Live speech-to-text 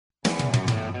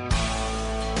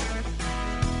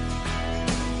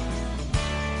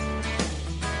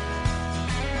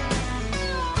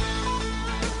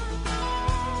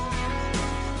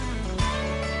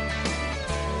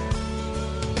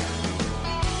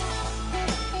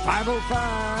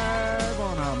5:05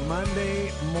 on a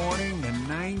Monday morning, the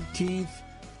 19th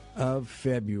of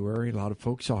February. A lot of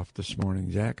folks off this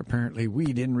morning, Zach. Apparently, we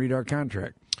didn't read our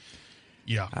contract.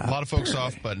 Yeah, a lot of folks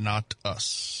off, but not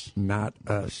us. Not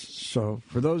us. So,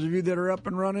 for those of you that are up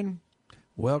and running,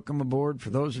 welcome aboard. For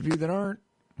those of you that aren't,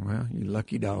 well, you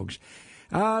lucky dogs.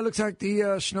 Looks like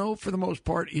the snow, for the most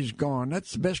part, is gone.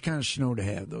 That's the best kind of snow to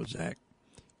have, though, Zach.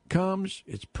 Comes,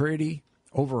 it's pretty,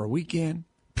 over a weekend.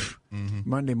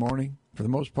 Monday morning, for the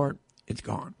most part, it's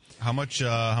gone. How much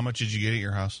did you get at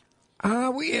your house?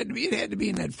 It had to be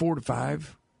in that 4 to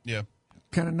 5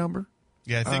 kind of number.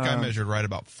 Yeah, I think I measured right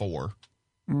about 4.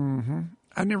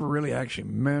 I never really actually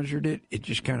measured it. It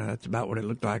just that's about what it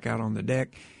looked like out on the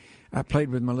deck. I played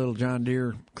with my little John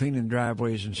Deere cleaning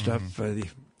driveways and stuff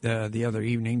the other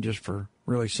evening just for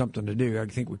really something to do. I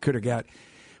think we could have got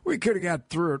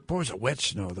through it. Boy, it was a wet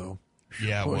snow, though.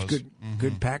 Yeah, it was.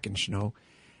 Good packing snow.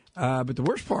 But the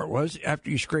worst part was, after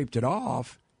you scraped it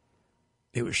off,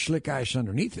 it was slick ice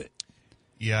underneath it.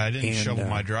 Yeah, I didn't shovel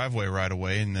my driveway right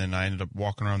away, and then I ended up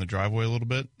walking around the driveway a little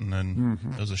bit, and then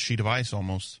it was a sheet of ice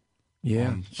almost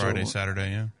on Friday,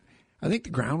 Saturday, yeah. I think the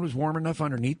ground was warm enough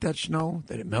underneath that snow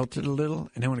that it melted a little,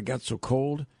 and then when it got so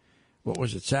cold, what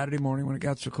was it, Saturday morning when it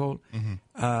got so cold?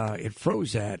 It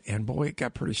froze that, and boy, it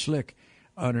got pretty slick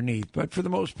underneath. But for the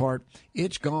most part,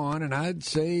 it's gone, and I'd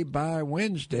say by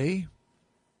Wednesday,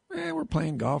 we're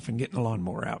playing golf and getting the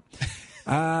lawnmower out.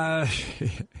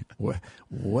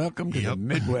 Welcome to the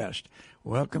Midwest.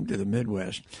 Welcome to the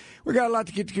Midwest. We got a lot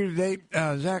to get to today.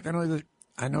 Zach,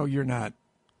 I know you're not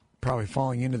probably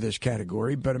falling into this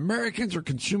category, but Americans are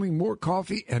consuming more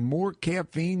coffee and more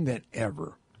caffeine than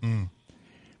ever. And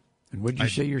would you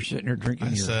say you're sitting here drinking?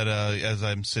 I said, as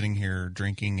I'm sitting here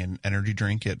drinking an energy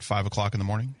drink at 5 o'clock in the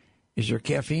morning. Is there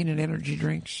caffeine in energy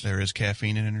drinks? There is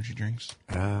caffeine in energy drinks.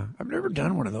 I've never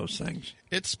done one of those things.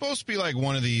 It's supposed to be like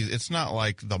one of these. It's not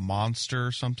like the Monster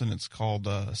or something. It's called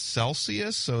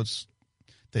Celsius. So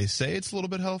they say it's a little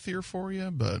bit healthier for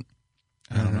you, but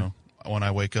I don't know. When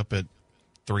I wake up at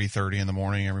 3:30 in the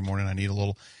morning every morning, I need a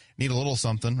little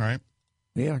something, right?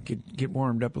 Yeah, get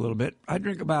warmed up a little bit. I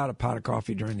drink about a pot of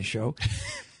coffee during the show.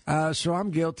 So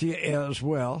I'm guilty as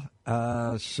well.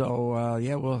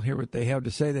 We'll hear what they have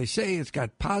to say. They say it's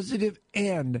got positive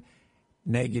and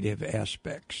negative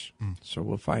aspects. So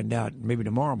we'll find out. Maybe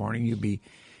tomorrow morning you'll be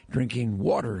drinking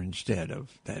water instead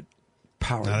of that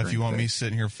power drink. Not if you want me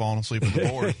sitting here falling asleep at the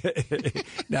board.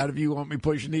 Not if you want me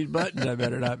pushing these buttons. I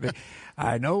better not be.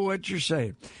 I know what you're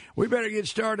saying. We better get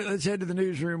started. Let's head to the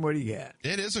newsroom. What do you got?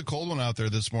 It is a cold one out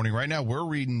there this morning. Right now, we're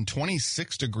reading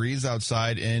 26 degrees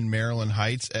outside in Maryland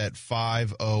Heights at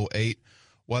 5:08.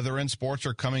 Weather and sports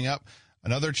are coming up.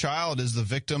 Another child is the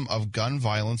victim of gun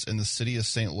violence in the city of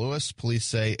St. Louis. Police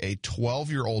say a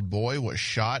 12-year-old boy was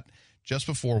shot just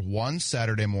before 1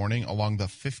 Saturday morning along the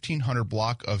 1500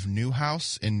 block of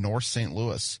Newhouse in North St.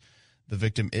 Louis. The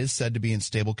victim is said to be in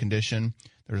stable condition.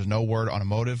 There's no word on a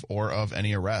motive or of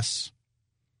any arrests.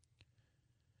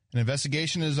 An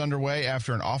investigation is underway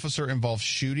after an officer-involved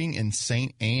shooting in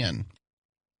St. Anne.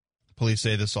 Police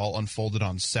say this all unfolded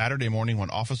on Saturday morning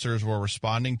when officers were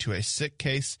responding to a sick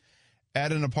case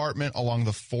at an apartment along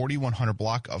the 4100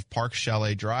 block of Park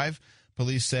Chalet Drive.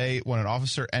 Police say when an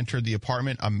officer entered the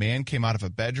apartment, a man came out of a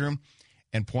bedroom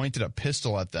and pointed a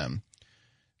pistol at them.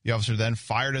 The officer then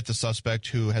fired at the suspect,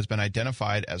 who has been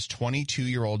identified as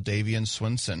 22-year-old Davian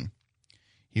Swinson.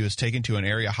 He was taken to an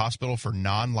area hospital for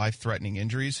non-life-threatening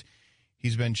injuries.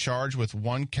 He's been charged with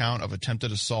 1 count of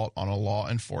attempted assault on a law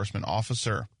enforcement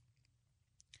officer.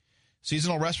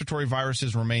 Seasonal respiratory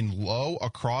viruses remain low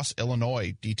across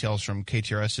Illinois. Details from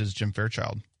KTRS's Jim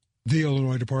Fairchild. The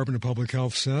Illinois Department of Public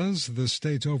Health says the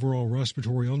state's overall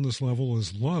respiratory illness level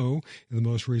is low in the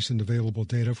most recent available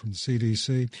data from the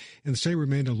CDC, and the state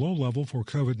remained a low level for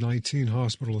COVID-19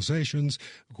 hospitalizations,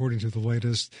 according to the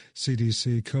latest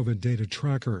CDC COVID data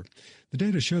tracker. The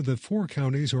data showed that 4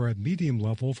 counties are at medium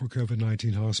level for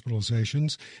COVID-19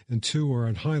 hospitalizations and 2 are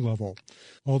at high level.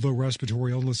 Although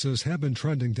respiratory illnesses have been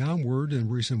trending downward in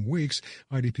recent weeks,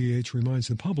 IDPH reminds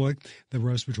the public that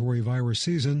respiratory virus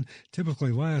season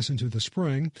typically lasts into the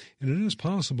spring, and it is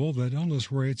possible that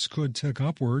illness rates could tick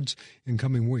upwards in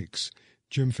coming weeks.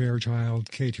 Jim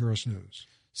Fairchild, KTRS News.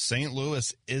 St.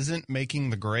 Louis isn't making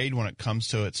the grade when it comes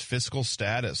to its fiscal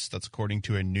status. That's according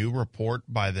to a new report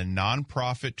by the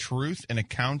nonprofit Truth in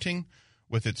Accounting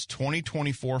with its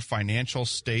 2024 financial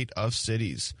state of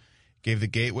cities. Gave the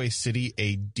gateway city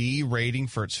a D rating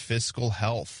for its fiscal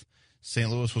health. St.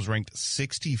 Louis was ranked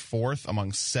 64th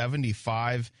among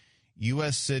 75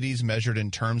 U.S. cities measured in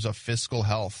terms of fiscal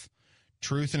health.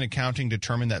 Truth in Accounting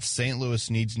determined that St. Louis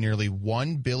needs nearly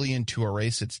 $1 billion to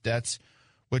erase its debts,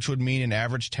 which would mean an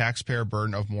average taxpayer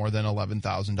burden of more than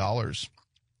 $11,000.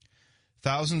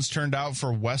 Thousands turned out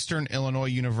for Western Illinois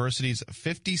University's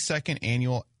 52nd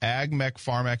annual AgMech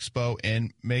Farm Expo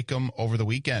in Macomb over the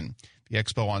weekend. The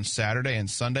expo on Saturday and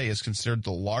Sunday is considered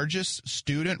the largest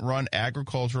student-run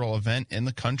agricultural event in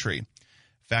the country.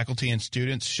 Faculty and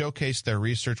students showcased their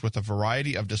research with a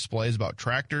variety of displays about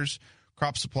tractors,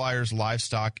 crop suppliers,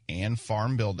 livestock, and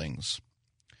farm buildings.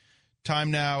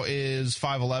 Time now is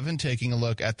 5:11. Taking a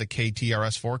look at the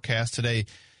KTRS forecast today.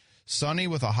 Sunny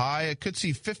with a high. It could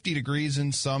see 50 degrees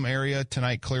in some area.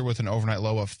 Tonight, clear with an overnight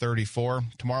low of 34.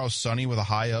 Tomorrow, sunny with a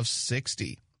high of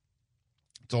 60.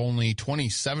 It's only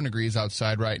 27 degrees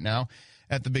outside right now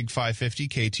at the Big 550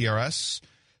 KTRS.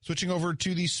 Switching over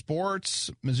to the sports,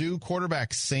 Mizzou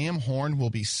quarterback Sam Horn will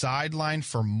be sidelined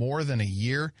for more than a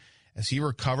year as he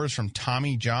recovers from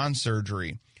Tommy John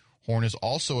surgery. Horn is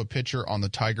also a pitcher on the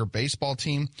Tiger baseball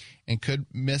team and could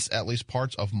miss at least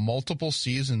parts of multiple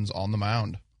seasons on the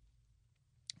mound.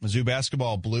 Mizzou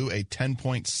basketball blew a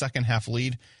 10-point second-half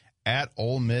lead at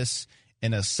Ole Miss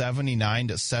in a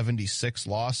 79-76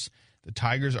 loss. The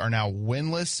Tigers are now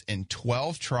winless in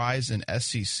 12 tries in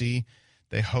SEC.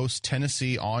 They host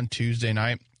Tennessee on Tuesday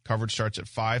night. Coverage starts at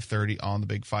 5:30 on the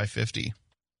Big 550.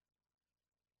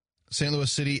 St.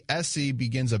 Louis City SC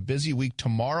begins a busy week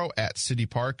tomorrow at City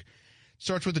Park.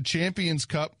 Starts with the Champions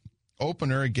Cup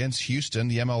opener against Houston.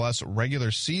 The MLS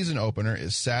regular season opener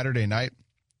is Saturday night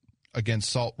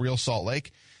against Real Salt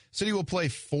Lake. City will play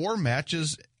 4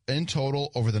 matches in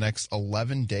total over the next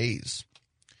 11 days.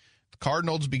 The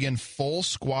Cardinals begin full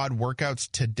squad workouts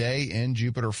today in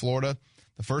Jupiter, Florida.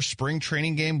 The first spring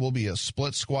training game will be a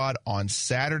split squad on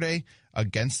Saturday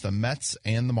against the Mets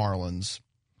and the Marlins.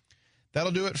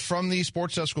 That'll do it from the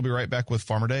Sports Desk. We'll be right back with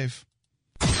Farmer Dave.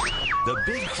 The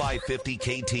Big 550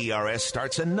 KTRS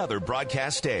starts another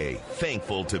broadcast day.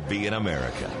 Thankful to be in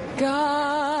America.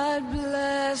 God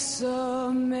bless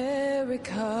America,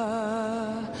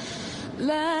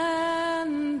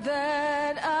 land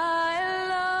that I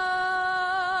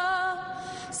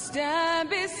love. Stand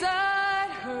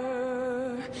beside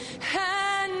her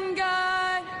and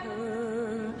guide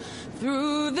her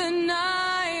through the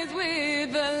night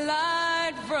with the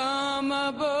light from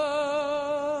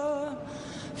above.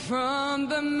 From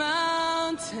the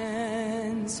mountains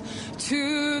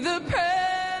to the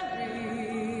prairies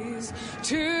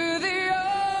to the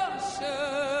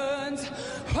oceans,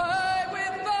 white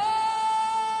with foam.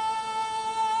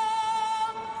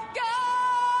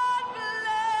 God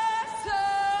bless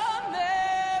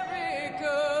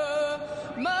America,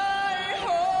 my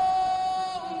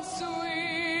home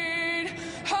sweet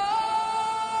home.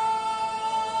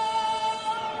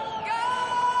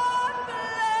 God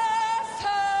bless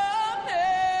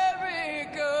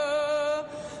America,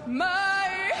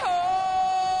 my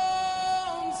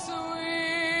home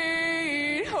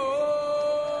sweet home.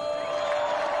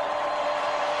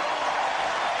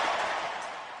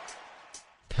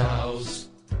 Cows,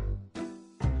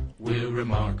 we're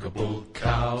remarkable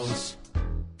cows,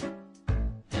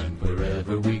 and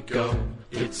wherever we go,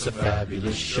 it's a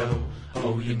fabulous show.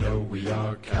 Oh, you know we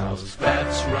are cows.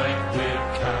 That's right,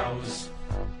 we're cows.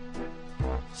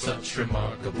 Such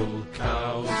remarkable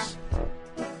cows.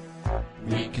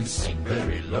 We can sing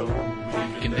very low,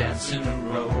 we can dance in a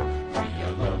row. We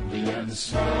are lovely and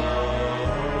slow.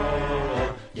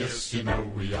 Yes, you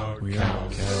know we are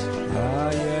cows.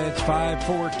 Yeah, it's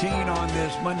 5:14 on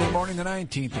this Monday morning, the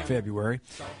 19th of February.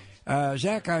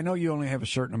 Zach, I know you only have a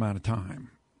certain amount of time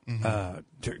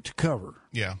to cover.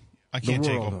 Yeah. I can't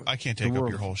take world, up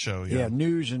your whole show. Yeah,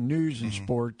 news and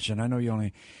sports, and I know you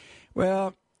only.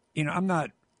 Well, I'm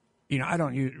not. I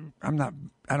don't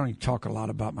even talk a lot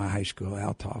about my high school,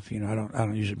 Althoff. I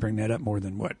don't usually bring that up more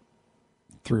than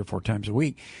 3 or 4 times a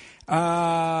week.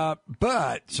 But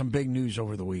some big news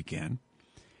over the weekend.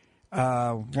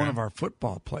 One of our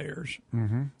football players,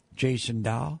 Jason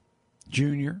Dahl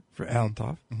Jr. for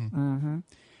Althoff,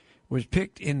 was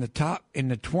picked in the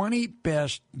 20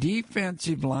 best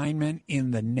defensive linemen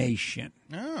in the nation.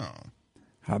 Oh.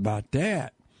 How about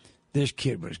that? This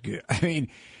kid was good. I mean,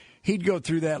 he'd go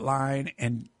through that line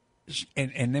and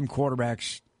them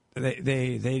quarterbacks,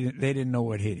 they didn't know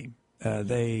what hit him.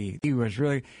 He was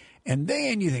really, and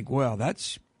then you think, well,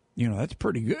 that's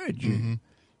pretty good.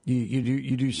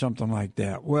 You do something like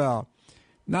that. Well,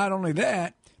 not only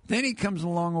that, then he comes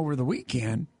along over the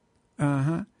weekend,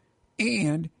 and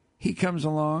he comes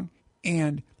along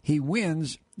and he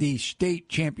wins the state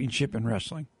championship in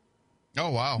wrestling.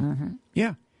 Oh, wow.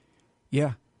 Yeah.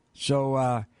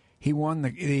 So he won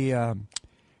the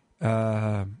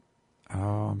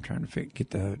I'm trying to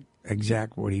get the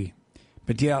exact what he.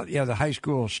 But yeah, the high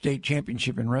school state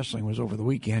championship in wrestling was over the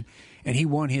weekend, and he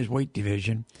won his weight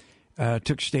division,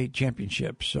 took state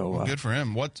championship. So good for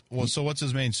him. So what's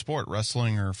his main sport?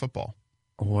 Wrestling or football?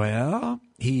 Well,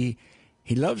 he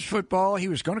loves football. He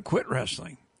was going to quit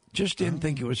wrestling. Just didn't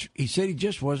think it was. He said he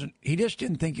just wasn't. He just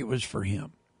didn't think it was for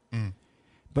him.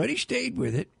 But he stayed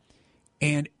with it,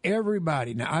 and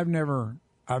everybody. Now I've never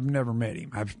met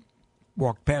him. I've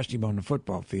walked past him on the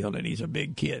football field, and he's a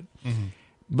big kid.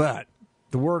 But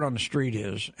the word on the street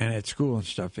is, and at school and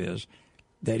stuff is,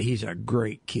 that he's a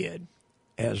great kid,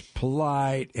 as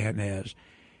polite and as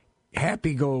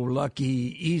happy-go-lucky,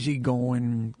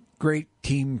 easygoing, great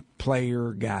team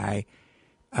player guy.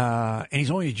 And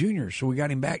he's only a junior, so we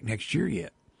got him back next year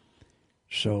yet.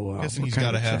 So I guess he's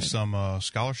got to have some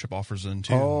scholarship offers in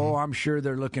too. Oh, I'm sure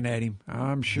they're looking at him.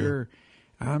 I'm sure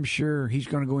he's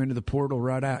going to go into the portal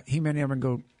right out. He may never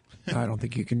go. I don't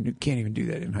think you can't even do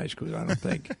that in high school. I don't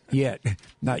think yet,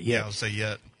 not yet. Yeah, I'll say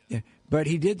yet. Yeah, but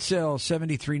he did sell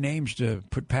 73 names to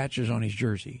put patches on his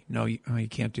jersey. No, you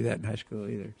can't do that in high school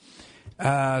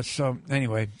either. So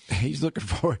anyway, he's looking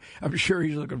forward. I'm sure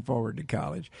he's looking forward to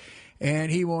college.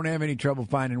 And he won't have any trouble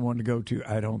finding one to go to,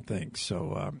 I don't think.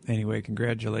 So anyway,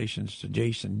 congratulations to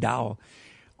Jason Dowell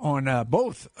on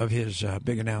both of his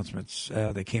big announcements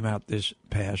that came out this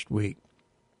past week.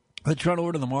 Let's run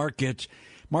over to the markets.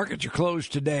 Markets are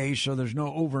closed today, so there's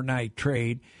no overnight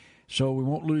trade. So we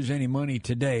won't lose any money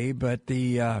today. But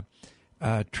the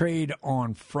trade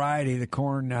on Friday, the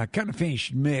corn kind of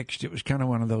finished mixed. It was kind of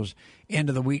one of those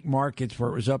end-of-the-week markets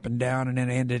where it was up and down and then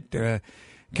ended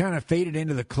kind of faded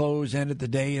into the close, ended the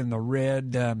day in the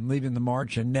red, leaving the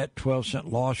March a net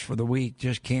 12-cent loss for the week.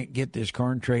 Just can't get this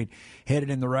corn trade headed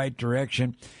in the right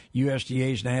direction.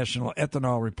 USDA's national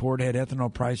ethanol report had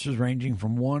ethanol prices ranging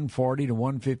from $1.40 to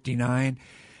 $1.59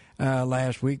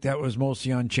 last week. That was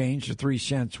mostly unchanged to 3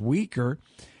 cents weaker.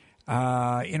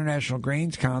 International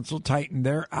Grains Council tightened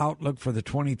their outlook for the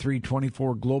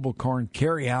 23-24 global corn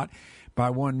carryout by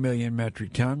 1 million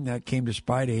metric ton. That came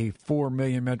despite a 4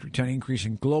 million metric ton increase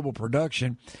in global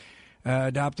production,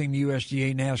 adopting the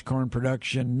USDA NAS corn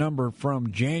production number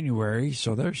from January.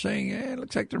 So they're saying it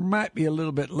looks like there might be a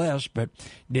little bit less, but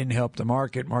didn't help the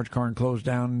market. March corn closed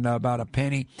down about a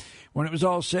penny. When it was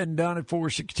all said and done at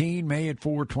 4.16, May at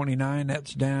 4.29,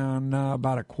 that's down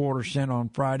about a quarter cent on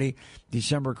Friday.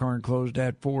 December corn closed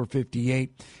at 4.58.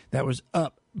 That was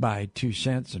up by 2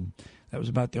 cents, and that was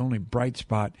about the only bright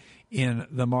spot in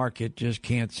the market. Just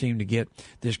can't seem to get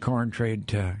this corn trade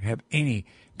to have any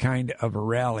kind of a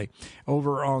rally.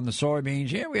 Over on the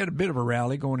soybeans, we had a bit of a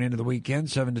rally going into the weekend,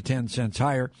 7 to 10 cents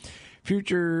higher.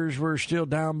 Futures were still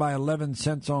down by 11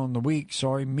 cents on the week.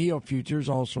 Soy meal futures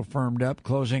also firmed up,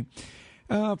 closing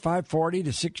 540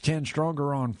 to 610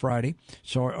 stronger on Friday.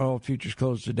 Soy oil futures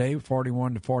closed today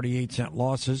 41 to 48 cent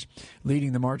losses,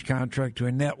 leading the March contract to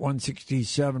a net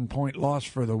 167 point loss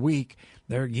for the week.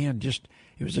 There again,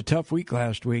 it was a tough week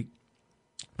last week.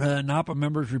 NAPA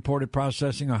members reported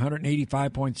processing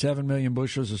 185.7 million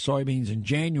bushels of soybeans in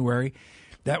January.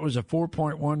 That was a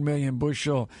 4.1 million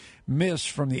bushel miss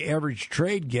from the average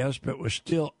trade guess, but was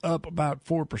still up about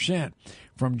 4%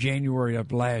 from January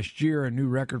of last year, a new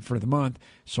record for the month.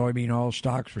 Soybean oil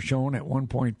stocks were shown at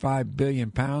 1.5 billion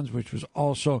pounds, which was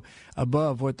also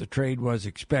above what the trade was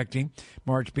expecting.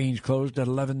 March beans closed at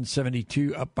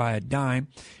 11.72, up by a dime.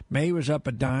 May was up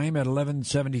a dime at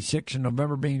 11.76, and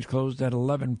November beans closed at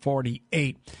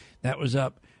 11.48. That was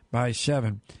up by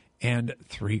 7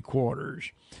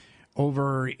 3/4.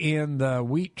 Over in the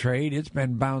wheat trade, it's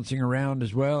been bouncing around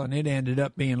as well, and it ended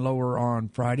up being lower on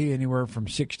Friday, anywhere from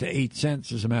 6 to 8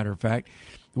 cents, as a matter of fact.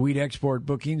 The wheat export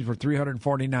bookings were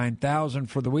 349,000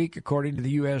 for the week, according to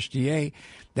the USDA.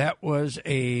 That was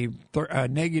a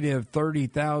negative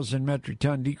 30,000 metric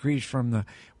ton decrease from the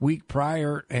week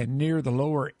prior and near the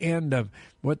lower end of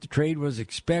what the trade was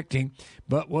expecting,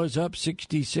 but was up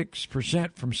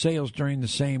 66% from sales during the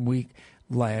same week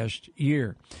last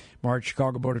year. March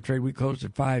Chicago Board of Trade Week closed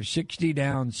at 560,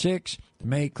 down 6. The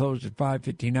May closed at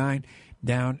 559,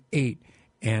 down 8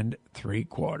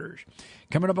 3/4.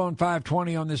 Coming up on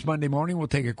 520 on this Monday morning, we'll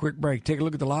take a quick break, take a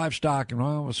look at the livestock, and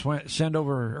we'll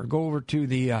go over to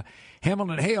the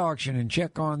Hamilton Hay Auction and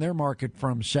check on their market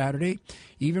from Saturday.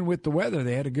 Even with the weather,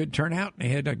 they had a good turnout and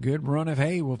they had a good run of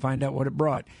hay. We'll find out what it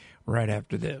brought right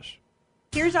after this.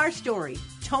 Here's our story.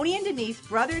 Tony and Denise,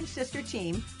 brother and sister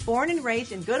team, born and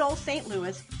raised in good old St.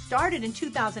 Louis, started in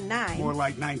 2009. More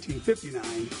like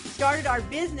 1959. Started our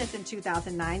business in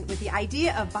 2009 with the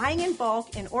idea of buying in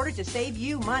bulk in order to save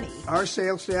you money. Our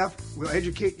sales staff will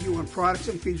educate you on products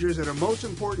and features that are most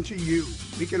important to you.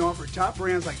 We can offer top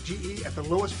brands like GE at the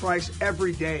lowest price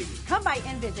every day. Come by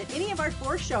and visit any of our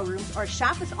 4 showrooms or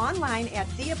shop us online at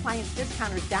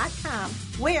theappliancediscounters.com,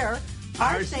 where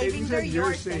our savings are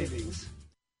your savings.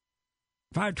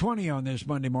 5:20 on this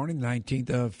Monday morning, 19th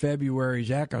of February.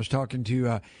 Zach, I was talking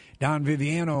to Don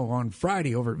Viviano on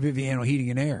Friday over at Viviano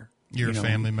Heating and Air. You're a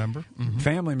family member? Mm-hmm.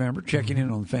 Family member, checking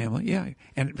in on the family. Yeah.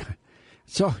 And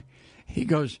so he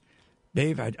goes,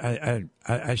 Dave, I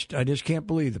just can't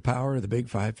believe the power of the big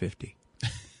 550.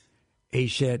 He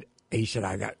said,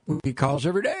 I got calls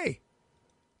every day.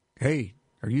 Hey,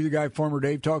 are you the guy Farmer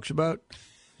Dave talks about?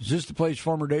 Is this the place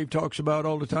Farmer Dave talks about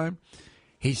all the time?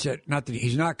 He said, not that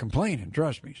he's not complaining.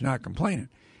 Trust me, he's not complaining.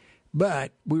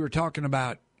 But we were talking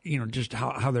about, just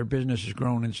how their business has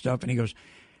grown and stuff. And he goes,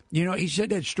 he said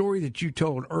that story that you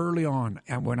told early on,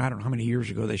 and when I don't know how many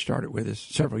years ago they started with us,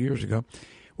 several years ago,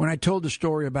 when I told the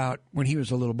story about when he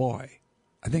was a little boy.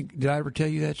 I think, did I ever tell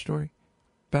you that story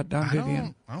about Don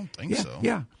Viviano? I don't think so.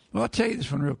 Yeah. Well, I'll tell you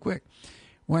this one real quick.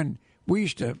 When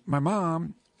my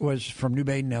mom was from New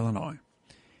Baden, Illinois.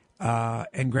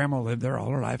 And Grandma lived there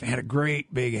all her life and had a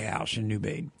great big house in New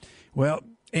Baden. Well,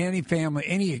 any family,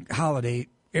 any holiday,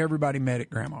 everybody met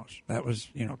at Grandma's. That was,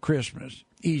 Christmas,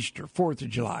 Easter, 4th of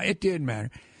July. It didn't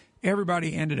matter.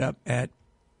 Everybody ended up at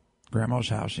Grandma's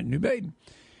house in New Baden.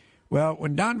 Well,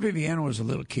 when Don Viviano was a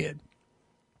little kid,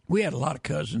 we had a lot of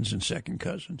cousins and second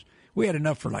cousins. We had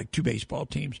enough for like 2 baseball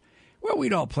teams. Well,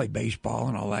 we'd all play baseball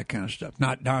and all that kind of stuff.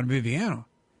 Not Don Viviano.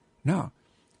 No.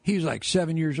 He was like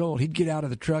 7 years old. He'd get out of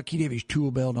the truck. He'd have his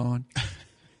tool belt on.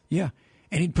 Yeah.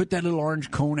 And he'd put that little orange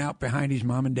cone out behind his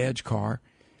mom and dad's car.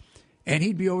 And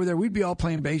he'd be over there. We'd be all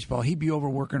playing baseball. He'd be over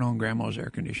working on Grandma's air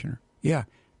conditioner. Yeah.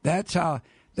 That's how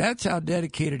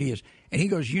dedicated he is. And he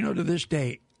goes, to this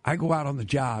day, I go out on the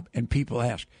job and people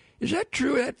ask, is that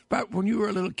true? That's about when you were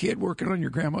a little kid working on your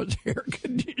grandma's air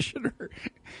conditioner?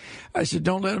 I said,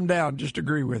 don't let him down. Just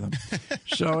agree with him.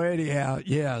 So anyhow,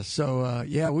 yeah. So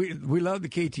we love the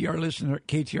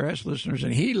KTRS listeners,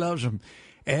 and he loves them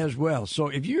as well. So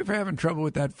if you're having trouble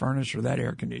with that furnace or that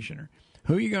air conditioner,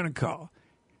 who are you going to call?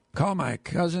 Call my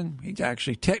cousin. He's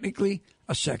actually technically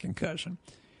a second cousin.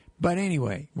 But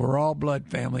anyway, we're all blood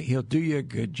family. He'll do you a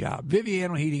good job.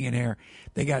 Viviano Heating and Air,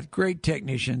 they got great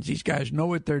technicians. These guys know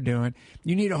what they're doing.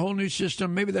 You need a whole new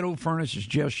system. Maybe that old furnace is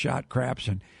just shot craps,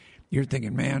 and you're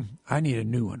thinking, man, I need a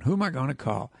new one. Who am I going to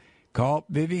call? Call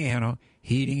Viviano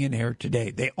Heating and Air today.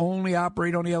 They only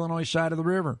operate on the Illinois side of the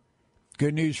river.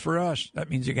 Good news for us. That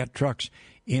means they got trucks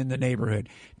in the neighborhood.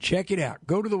 Check it out.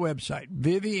 Go to the website.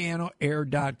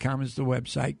 VivianoAir.com is the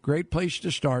website. Great place to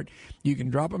start. You can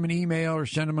drop them an email or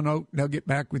send them a note. They'll get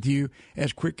back with you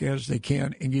as quick as they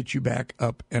can and get you back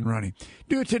up and running.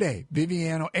 Do it today.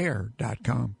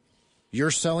 VivianoAir.com.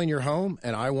 You're selling your home,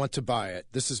 and I want to buy it.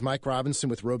 This is Mike Robinson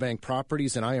with Robank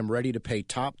Properties, and I am ready to pay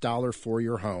top dollar for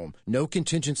your home. No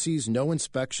contingencies, no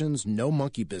inspections, no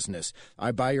monkey business.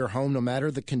 I buy your home no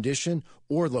matter the condition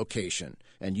or location,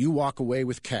 and you walk away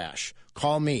with cash.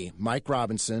 Call me, Mike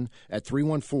Robinson, at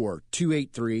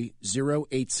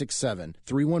 314-283-0867,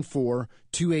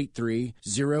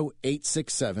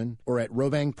 314-283-0867, or at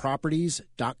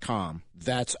robankproperties.com.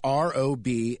 That's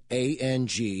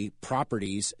ROBANG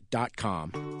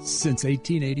properties.com. Since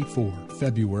 1884,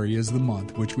 February is the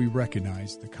month which we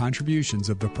recognize the contributions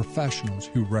of the professionals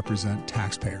who represent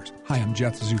taxpayers. Hi, I'm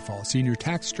Jeff Zufall, Senior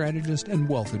Tax Strategist and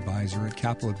Wealth Advisor at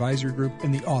Capital Advisory Group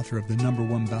and the author of the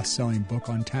 #1 best-selling book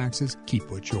on taxes,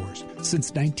 Keep What's Yours.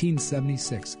 Since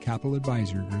 1976, Capital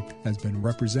Advisory Group has been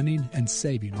representing and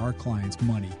saving our clients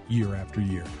money year after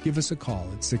year. Give us a call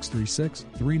at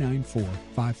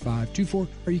 636-394-5524, or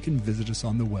you can visit us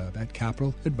on the web at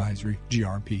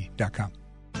capitaladvisorygrp.com.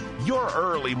 Your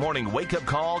early morning wake-up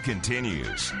call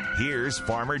continues. Here's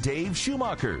Farmer Dave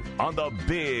Schumacher on the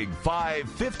Big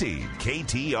 550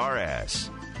 KTRS.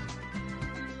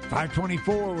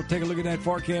 524, we'll take a look at that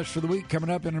forecast for the week coming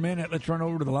up in a minute. Let's run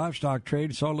over to the livestock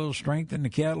trade. Saw a little strength in the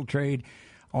cattle trade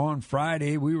on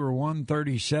Friday. We were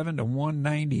 137 to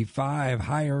 195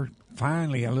 higher.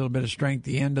 Finally, a little bit of strength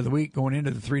the end of the week going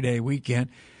into the 3-day weekend.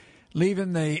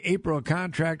 Leaving the April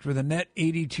contract with a net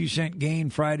 82-cent gain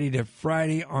Friday to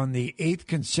Friday on the 8th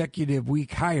consecutive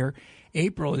week higher.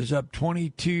 April is up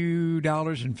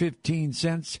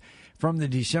 $22.15 from the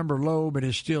December low, but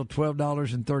is still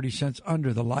 $12.30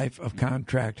 under the life of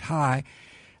contract high.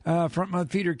 Front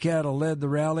month feeder cattle led the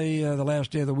rally the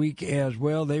last day of the week as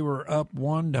well. They were up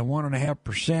 1 to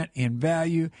 1.5% in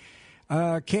value.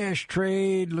 Cash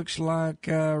trade looks like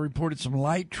reported some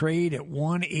light trade at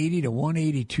 180 to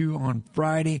 182 on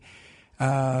Friday.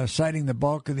 Citing the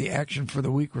bulk of the action for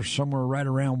the week were somewhere right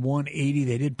around 180.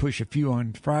 They did push a few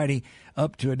on Friday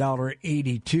up to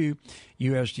 $1.82.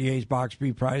 USDA's box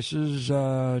beef prices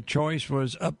choice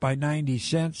was up by 90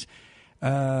 cents.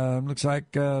 Looks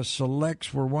like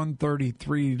selects were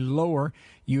 133 lower.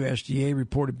 USDA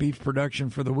reported beef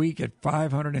production for the week at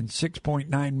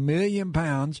 506.9 million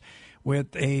pounds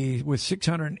with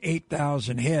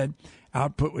 608,000 head.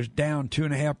 Output was down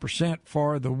 2.5%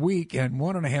 for the week and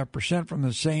 1.5% from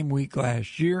the same week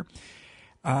last year.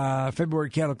 February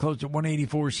cattle closed at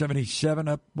 184.77,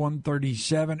 up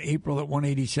 137. April at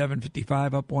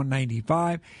 187.55, up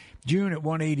 195. June at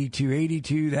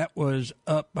 182.82, that was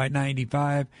up by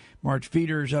 95. March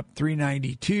feeders up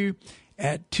 392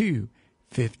 at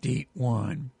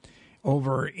 251.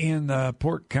 Over in the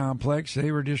pork complex,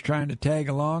 they were just trying to tag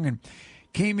along and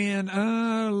came in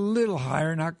a little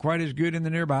higher, not quite as good in the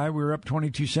nearby. We were up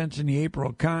 22 cents in the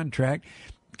April contract.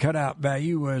 Cutout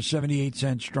value was 78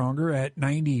 cents stronger at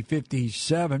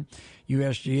 90.57.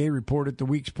 USDA reported the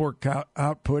week's pork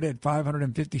output at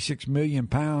 556 million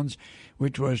pounds,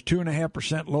 which was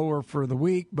 2.5% lower for the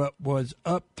week, but was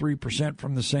up 3%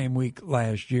 from the same week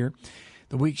last year.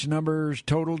 The week's numbers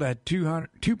totaled at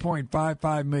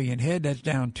 2.55 million head. That's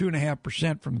down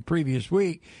 2.5% from the previous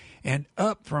week and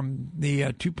up from the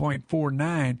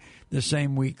 2.49 the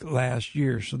same week last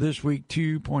year. So this week,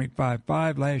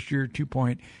 2.55. Last year,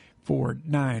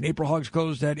 2.49. April hogs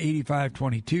closed at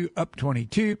 85.22, up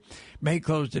 22. May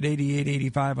closed at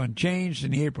 88.85 unchanged.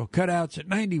 And the April cutouts at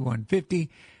 91.50,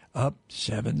 up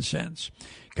 7 cents.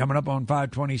 Coming up on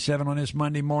 527 on this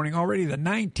Monday morning, already the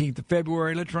 19th of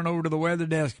February. Let's run over to the weather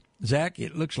desk. Zach,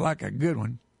 it looks like a good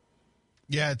one.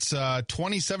 Yeah, it's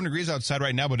 27 degrees outside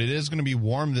right now, but it is going to be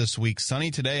warm this week.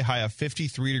 Sunny today, high of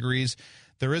 53 degrees.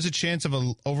 There is a chance of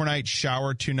an overnight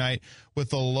shower tonight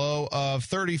with a low of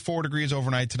 34 degrees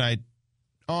overnight tonight.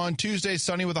 On Tuesday,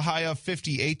 sunny with a high of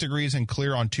 58 degrees and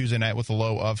clear on Tuesday night with a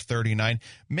low of 39.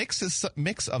 Mix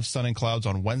of sun and clouds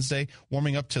on Wednesday,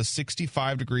 warming up to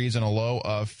 65 degrees and a low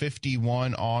of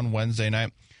 51 on Wednesday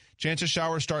night. Chance of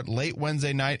showers start late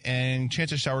Wednesday night and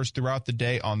chance of showers throughout the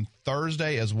day on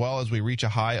Thursday as well as we reach a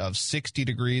high of 60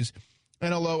 degrees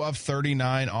and a low of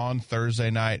 39 on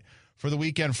Thursday night. For the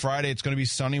weekend, Friday, it's going to be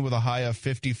sunny with a high of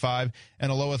 55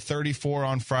 and a low of 34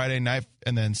 on Friday night.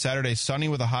 And then Saturday, sunny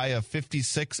with a high of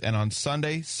 56. And on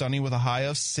Sunday, sunny with a high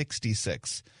of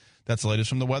 66. That's the latest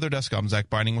from the weather desk. I'm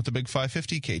Zach Binding with the Big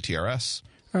 550 KTRS.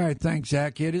 All right, thanks,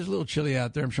 Zach. It is a little chilly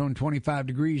out there. I'm showing 25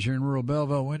 degrees here in rural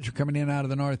Belleville. Winds are coming in out of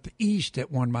the northeast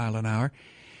at 1 mile an hour.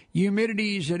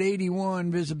 Humidity's at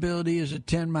 81. Visibility is at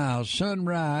 10 miles.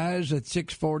 Sunrise at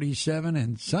 6:47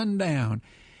 and sundown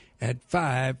at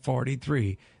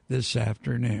 5:43 this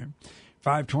afternoon.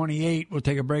 5:28, we'll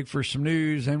take a break for some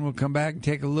news, then we'll come back and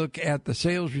take a look at the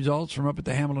sales results from up at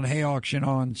the Hamilton Hay Auction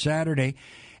on Saturday.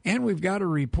 And we've got a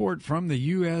report from the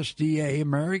USDA.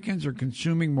 Americans are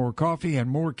consuming more coffee and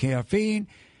more caffeine.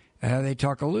 They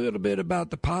talk a little bit about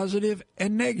the positive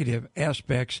and negative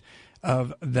aspects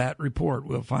of that report.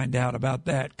 We'll find out about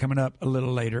that coming up a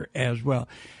little later as well.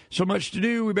 So much to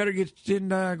do. We better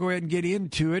go ahead and get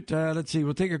into it. Let's see.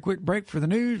 We'll take a quick break for the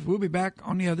news. We'll be back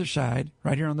on the other side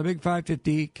right here on the Big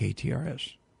 550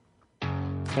 KTRS.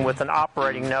 With an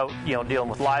operating note, dealing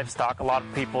with livestock, a lot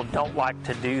of people don't like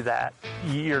to do that.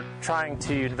 You're trying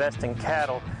to invest in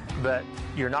cattle, but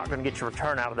you're not going to get your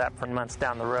return out of that for months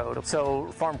down the road.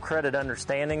 So Farm Credit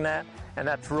understanding that, and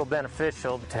that's real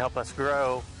beneficial to help us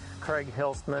grow. Craig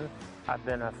Hilstman, I've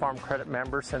been a Farm Credit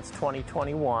member since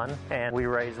 2021, and we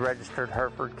raise registered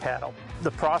Hereford cattle. The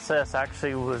process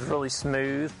actually was really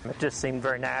smooth. It just seemed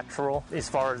very natural as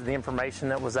far as the information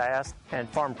that was asked. And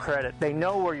Farm Credit, they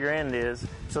know where your end is,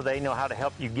 so they know how to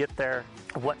help you get there,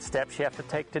 what steps you have to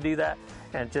take to do that,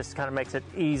 and it just kind of makes it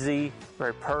easy,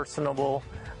 very personable,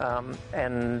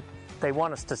 and they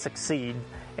want us to succeed.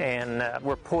 And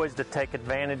we're poised to take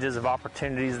advantages of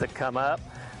opportunities that come up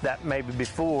that maybe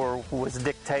before was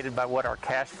dictated by what our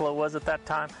cash flow was at that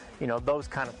time. Those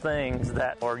kind of things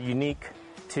that are unique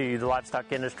to the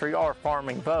livestock industry or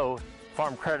farming both.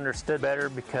 Farm Credit understood better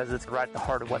because it's right at the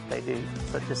heart of what they do.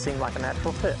 So it just seemed like a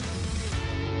natural fit.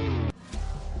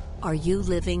 Are you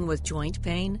living with joint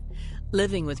pain?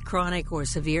 Living with chronic or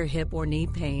severe hip or knee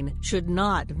pain should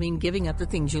not mean giving up the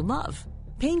things you love.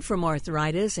 Pain from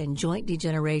arthritis and joint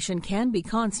degeneration can be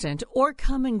constant or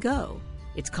come and go.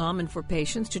 It's common for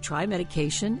patients to try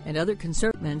medication and other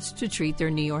conservatives to treat their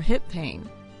knee or hip pain.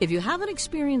 If you haven't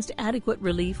experienced adequate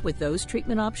relief with those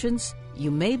treatment options, you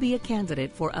may be a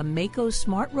candidate for a Mako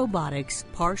Smart Robotics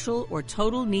partial or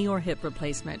total knee or hip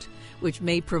replacement, which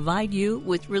may provide you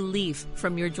with relief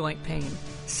from your joint pain.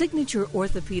 Signature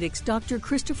Orthopedics Dr.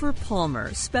 Christopher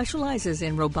Palmer specializes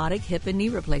in robotic hip and knee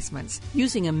replacements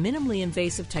using a minimally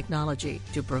invasive technology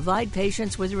to provide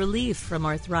patients with relief from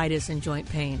arthritis and joint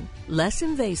pain. Less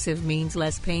invasive means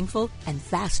less painful and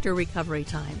faster recovery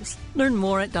times. Learn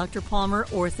more at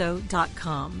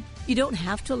drpalmerortho.com. You don't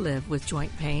have to live with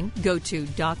joint pain. Go to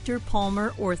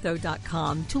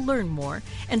drpalmerortho.com to learn more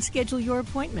and schedule your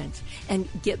appointment and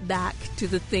get back to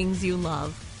the things you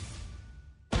love.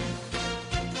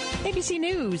 ABC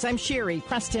News, I'm Sherry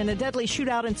Preston. A deadly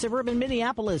shootout in suburban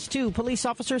Minneapolis. 2 police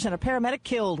officers and a paramedic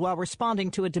killed while responding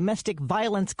to a domestic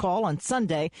violence call on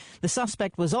Sunday. The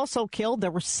suspect was also killed. There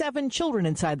were 7 children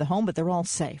inside the home, but they're all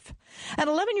safe. An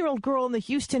 11-year-old girl in the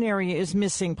Houston area is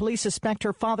missing. Police suspect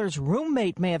her father's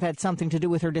roommate may have had something to do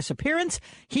with her disappearance.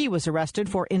 He was arrested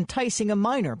for enticing a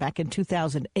minor back in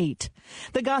 2008.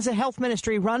 The Gaza Health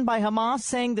Ministry, run by Hamas,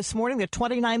 saying this morning that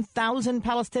 29,000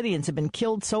 Palestinians have been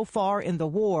killed so far in the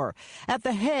war. At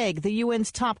The Hague, the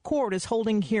UN's top court is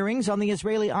holding hearings on the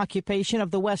Israeli occupation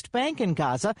of the West Bank and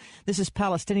Gaza. This is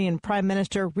Palestinian Prime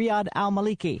Minister Riyad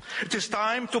al-Maliki. It is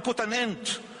time to put an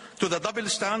end to the double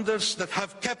standards that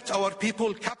have kept our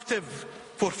people captive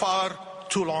for far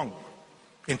too long.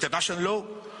 International law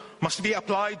must be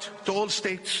applied to all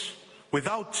states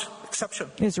without exception.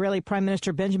 Israeli Prime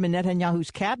Minister Benjamin Netanyahu's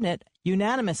cabinet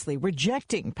unanimously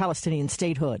rejecting Palestinian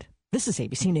statehood. This is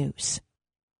ABC News.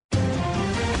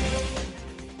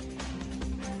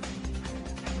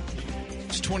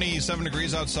 It's 27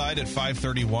 degrees outside at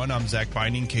 5:31. I'm Zach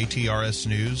Binding, KTRS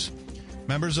News.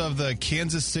 Members of the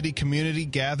Kansas City community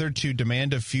gathered to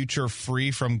demand a future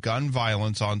free from gun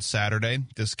violence on Saturday.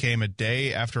 This came a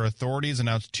day after authorities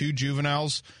announced 2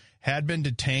 juveniles had been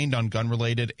detained on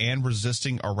gun-related and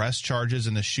resisting arrest charges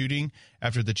in the shooting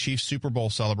after the Chiefs Super Bowl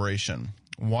celebration.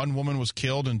 1 woman was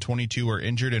killed and 22 were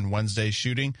injured in Wednesday's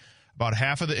shooting. About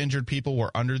half of the injured people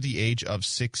were under the age of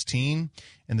 16.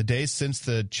 In the days since,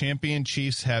 the champion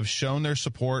Chiefs have shown their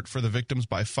support for the victims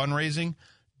by fundraising,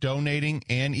 donating,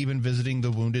 and even visiting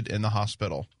the wounded in the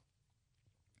hospital.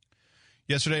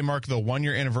 Yesterday marked the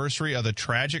 1-year anniversary of the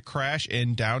tragic crash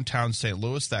in downtown St.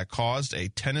 Louis that caused a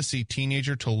Tennessee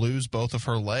teenager to lose both of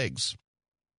her legs.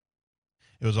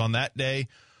 It was on that day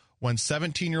when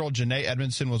 17-year-old Janae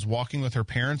Edmondson was walking with her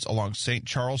parents along St.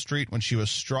 Charles Street when she was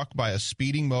struck by a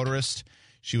speeding motorist.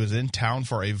 She was in town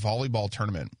for a volleyball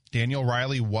tournament. Daniel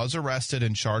Riley was arrested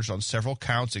and charged on several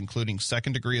counts, including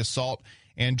second-degree assault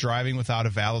and driving without a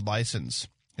valid license.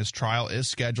 His trial is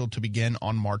scheduled to begin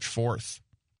on March 4th.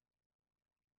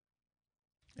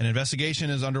 An investigation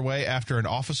is underway after an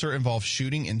officer-involved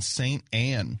shooting in St.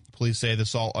 Anne. Police say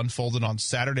this all unfolded on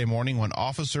Saturday morning when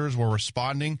officers were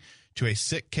responding to a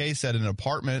sick case at an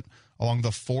apartment along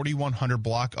the 4100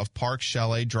 block of Park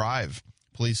Chalet Drive.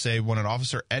 Police say when an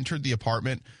officer entered the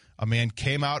apartment, a man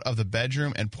came out of the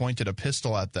bedroom and pointed a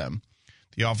pistol at them.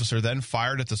 The officer then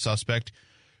fired at the suspect,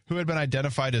 who had been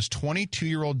identified as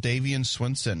 22-year-old Davian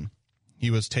Swinson. He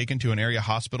was taken to an area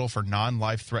hospital for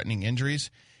non-life-threatening injuries.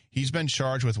 He's been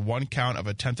charged with 1 count of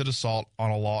attempted assault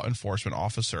on a law enforcement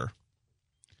officer.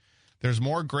 There's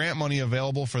more grant money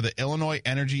available for the Illinois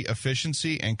Energy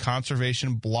Efficiency and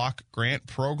Conservation Block Grant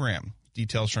Program.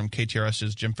 Details from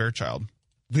KTRS's Jim Fairchild.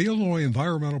 The Illinois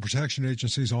Environmental Protection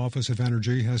Agency's Office of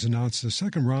Energy has announced the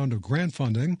second round of grant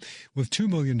funding with $2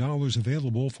 million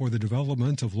available for the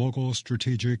development of local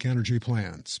strategic energy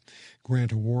plans.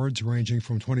 Grant awards ranging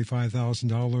from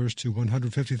 $25,000 to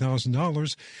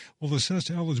 $150,000 will assist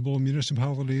eligible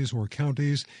municipalities or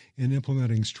counties in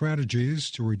implementing strategies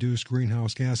to reduce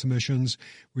greenhouse gas emissions,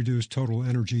 reduce total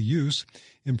energy use,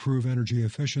 improve energy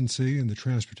efficiency in the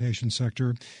transportation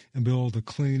sector, and build a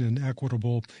clean and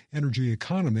equitable energy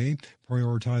economy,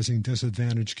 prioritizing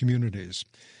disadvantaged communities.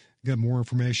 Get more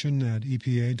information at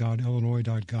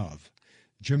epa.illinois.gov.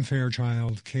 Jim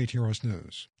Fairchild, KTRS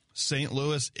News. St.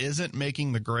 Louis isn't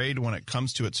making the grade when it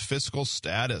comes to its fiscal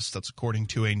status. That's according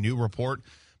to a new report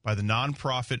by the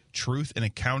nonprofit Truth in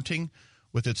Accounting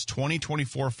with its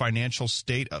 2024 financial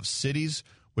state of cities,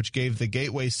 which gave the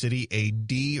Gateway City a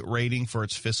D rating for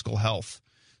its fiscal health.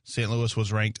 St. Louis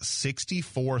was ranked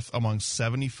 64th among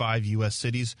 75 U.S.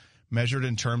 cities measured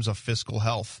in terms of fiscal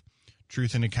health.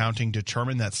 Truth in Accounting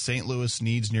determined that St. Louis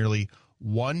needs nearly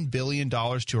 $1 billion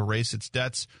to erase its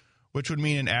debts, which would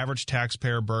mean an average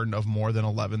taxpayer burden of more than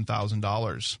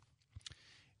 $11,000.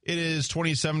 It is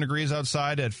 27 degrees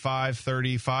outside at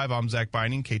 5:35. I'm Zach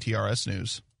Binding, KTRS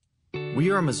News.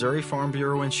 We are Missouri Farm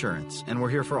Bureau Insurance, and we're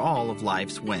here for all of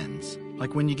life's wins.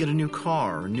 Like when you get a new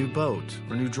car, or new boat,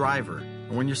 or new driver,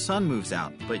 or when your son moves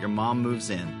out, but your mom moves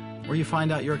in, or you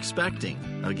find out you're expecting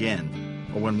again,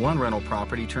 or when one rental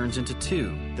property turns into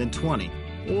 2, then 20,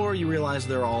 or you realize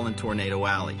they're all in Tornado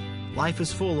Alley. Life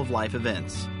is full of life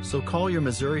events, so call your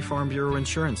Missouri Farm Bureau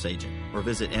Insurance agent or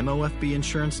visit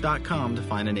mofbinsurance.com to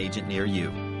find an agent near you,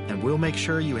 and we'll make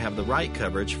sure you have the right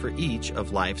coverage for each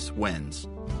of life's wins.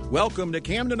 Welcome to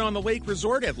Camden on the Lake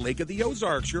Resort at Lake of the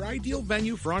Ozarks, your ideal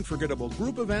venue for unforgettable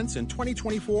group events in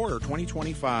 2024 or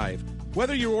 2025.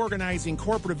 Whether you're organizing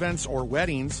corporate events or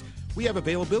weddings, we have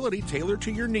availability tailored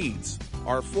to your needs.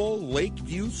 Our full lake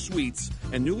view suites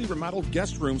and newly remodeled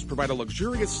guest rooms provide a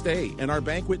luxurious stay, and our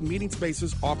banquet and meeting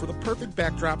spaces offer the perfect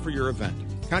backdrop for your event.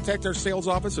 Contact our sales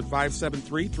office at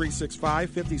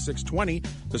 573-365-5620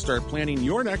 to start planning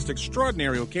your next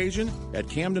extraordinary occasion at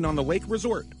Camden on the Lake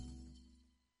Resort.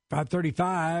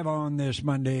 5:35 on this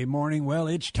Monday morning. Well,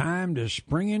 it's time to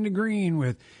spring into green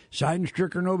with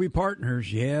Seidenstricker Nobe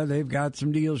Partners. Yeah, they've got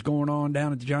some deals going on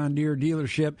down at the John Deere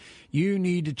dealership. You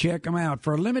need to check them out.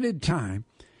 For a limited time,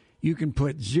 you can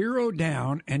put 0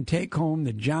 down and take home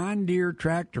the John Deere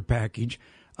tractor package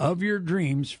of your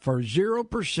dreams for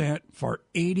 0% for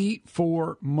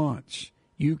 84 months.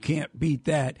 You can't beat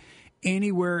that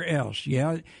anywhere else.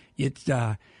 Yeah, it's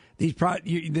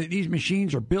these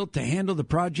machines are built to handle the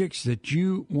projects that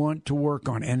you want to work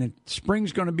on. And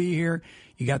spring's going to be here.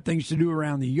 You got things to do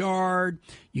around the yard.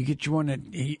 You get you one that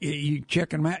you check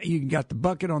them out. You got the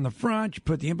bucket on the front. You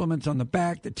put the implements on the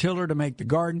back, the tiller to make the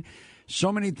garden.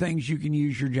 So many things you can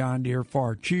use your John Deere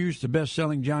for. Choose the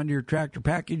best-selling John Deere tractor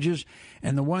packages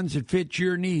and the ones that fit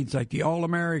your needs, like the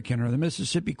All-American or the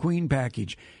Mississippi Queen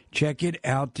package. Check it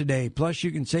out today. Plus, you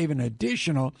can save an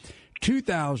additional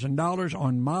 $2,000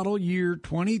 on model year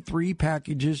 23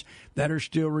 packages that are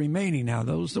still remaining. Now,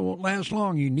 those that won't last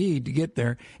long, you need to get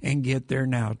there and get there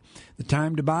now. The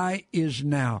time to buy is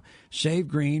now. Save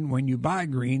green when you buy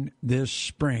green this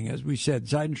spring. As we said,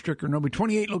 Seidenstricker Nobe,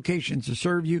 28 locations to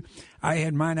serve you. I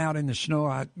had mine out in the snow,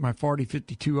 my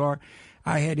 4052R.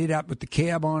 I had it out with the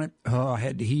cab on it. Oh, I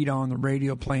had the heat on, the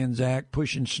radio playing Zach,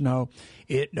 pushing snow.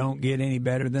 It don't get any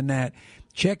better than that.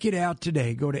 Check it out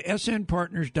today. Go to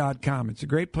snpartners.com. It's a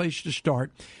great place to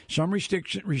start. Some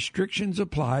restrictions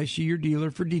apply. See your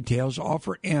dealer for details.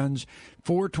 Offer ends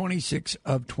 4/26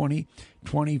 of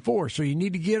 2024. So you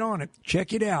need to get on it.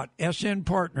 Check it out. SN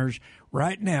Partners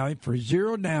right now for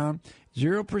 0 down,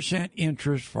 0%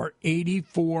 interest for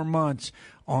 84 months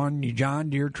on your John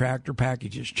Deere tractor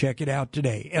packages. Check it out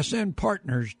today.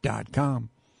 snpartners.com.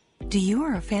 Do you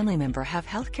or a family member have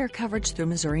health care coverage through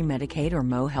Missouri Medicaid or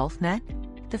Mo Health Net?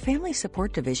 The Family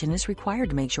Support Division is required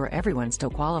to make sure everyone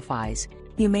still qualifies.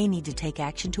 You may need to take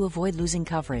action to avoid losing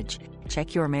coverage.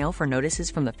 Check your mail for notices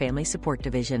from the Family Support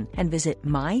Division and visit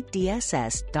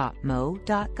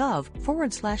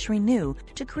mydss.mo.gov/renew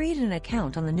to create an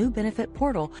account on the new benefit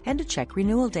portal and to check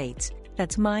renewal dates.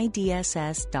 That's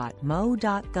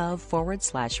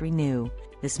mydss.mo.gov/renew.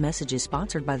 This message is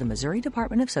sponsored by the Missouri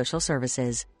Department of Social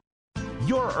Services.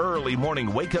 Your early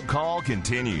morning wake-up call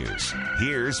continues.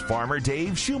 Here's Farmer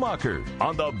Dave Schumacher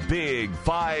on the Big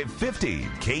 550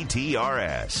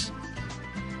 KTRS.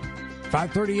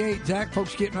 5:38. Zach,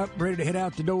 folks getting up, ready to head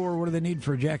out the door. What do they need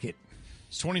for a jacket?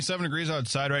 It's 27 degrees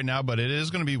outside right now, but it is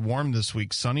going to be warm this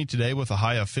week. Sunny today with a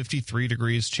high of 53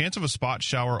 degrees. Chance of a spot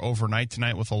shower overnight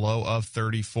tonight with a low of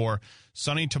 34.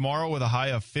 Sunny tomorrow with a high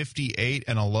of 58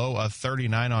 and a low of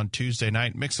 39 on Tuesday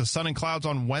night. Mix of sun and clouds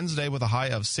on Wednesday with a high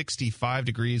of 65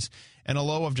 degrees and a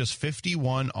low of just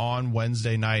 51 on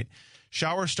Wednesday night.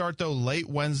 Showers start, though, late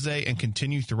Wednesday and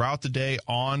continue throughout the day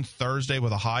on Thursday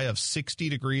with a high of 60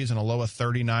 degrees and a low of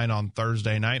 39 on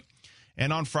Thursday night.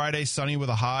 And on Friday, sunny with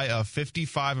a high of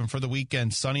 55. And for the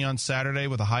weekend, sunny on Saturday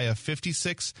with a high of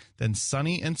 56, then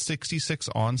sunny and 66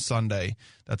 on Sunday.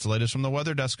 That's the latest from the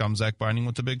Weather Desk. I'm Zach Binding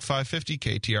with the Big 550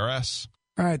 KTRS.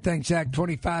 All right, thanks, Zach.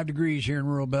 25 degrees here in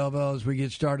rural Belleville as we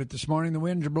get started this morning. The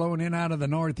winds are blowing in out of the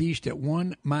northeast at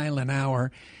 1 mile an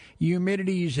hour.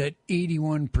 Humidity is at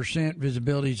 81%.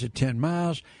 Visibility is at 10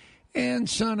 miles. And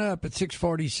sun up at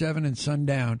 6:47 and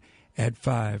sundown at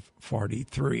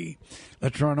 5:43.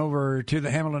 Let's run over to the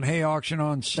Hamilton Hay Auction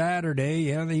on Saturday.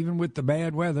 Yeah, even with the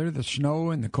bad weather, the snow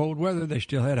and the cold weather, they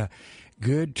still had a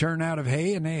good turnout of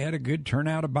hay, and they had a good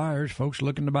turnout of buyers, folks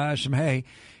looking to buy some hay.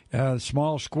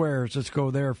 Small squares, let's go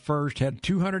there first, had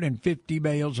 250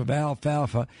 bales of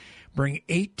alfalfa, bring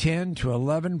 $8.10 to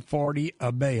 $11.40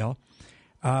 a bale.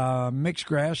 Mixed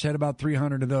grass had about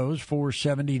 300 of those,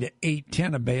 $4.70 to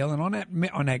 $8.10 a bale. And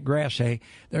on that grass hay,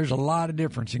 there's a lot of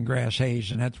difference in grass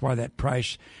hays, and that's why that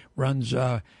price runs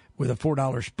with a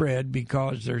 $4 spread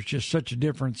because there's just such a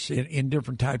difference in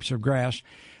different types of grass.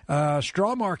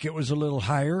 Straw market was a little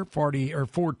higher,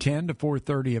 $4.10 to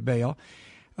 $4.30 a bale.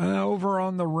 Over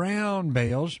on the round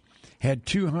bales, had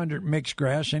 200 mixed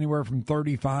grass, anywhere from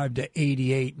 35 to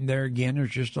 88. And there again, there's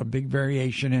just a big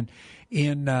variation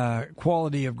in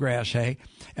quality of grass hay.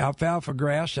 Alfalfa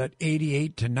grass at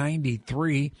 88 to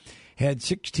 93. Had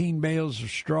 16 bales of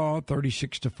straw,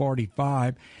 36 to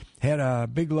 45. Had a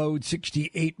big load,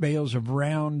 68 bales of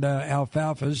round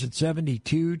alfalfas at $72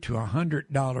 to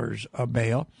 $100 a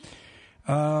bale.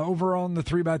 Over on the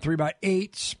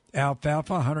 3x3x8s,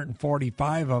 alfalfa,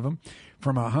 145 of them,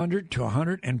 from $100 to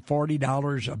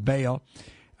 $140 a bale.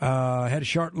 Had a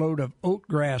short load of oat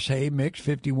grass hay mix,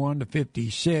 51 to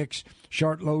 56.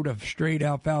 Short load of straight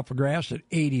alfalfa grass at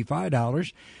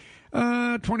 $85.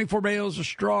 24 bales of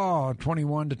straw,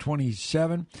 21 to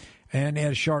 27. And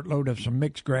had a short load of some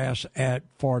mixed grass at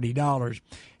 $40.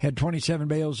 Had 27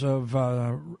 bales of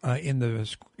in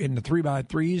the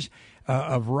 3x3s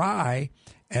of rye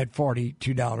at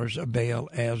 $42 a bale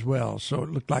as well. So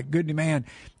it looked like good demand.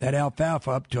 That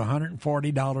alfalfa up to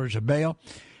 $140 a bale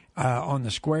on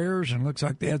the squares, and looks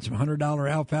like they had some $100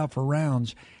 alfalfa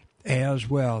rounds as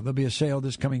well. There'll be a sale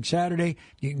this coming Saturday.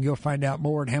 You can go find out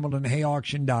more at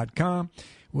HamiltonHayAuction.com.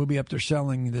 We'll be up there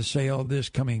selling the sale this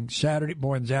coming Saturday.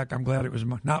 Boy, and Zach, I'm glad it was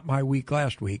not my week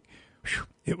last week. Whew,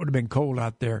 it would have been cold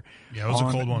out there. Yeah, it was a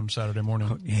cold one Saturday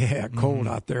morning. Yeah, cold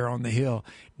out there on the hill,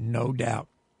 no doubt.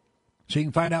 So you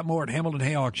can find out more at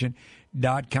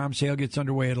HamiltonHayAuction.com. Sale gets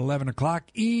underway at 11 o'clock.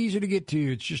 Easy to get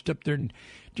to. It's just up there,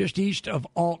 just east of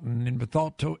Alton in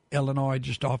Bethalto, Illinois,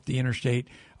 just off the interstate,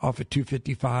 off at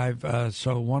 255.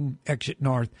 So one exit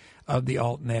north of the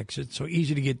Alton exit. So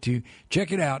easy to get to.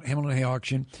 Check it out,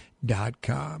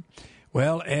 HamiltonHayAuction.com.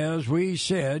 Well, as we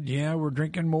said, yeah, we're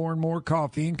drinking more and more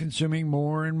coffee and consuming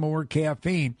more and more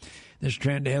caffeine. This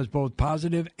trend has both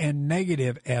positive and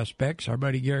negative aspects. Our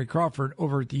buddy Gary Crawford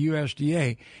over at the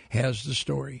USDA has the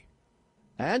story.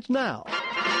 And now,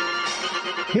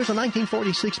 here's a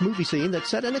 1946 movie scene that's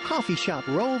set in a coffee shop.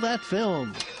 Roll that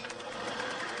film.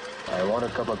 I want a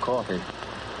cup of coffee.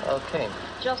 Okay.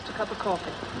 Just a cup of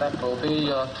coffee. That will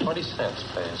be 20 cents,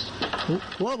 please.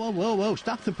 Whoa.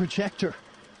 Stop the projector.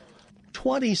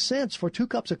 20 cents for 2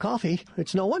 cups of coffee.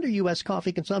 It's no wonder U.S.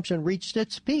 coffee consumption reached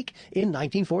its peak in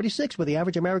 1946, with the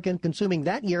average American consuming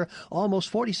that year almost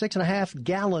 46.5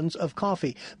 gallons of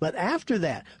coffee. But after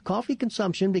that, coffee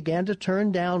consumption began to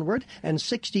turn downward, and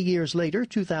 60 years later,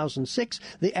 2006,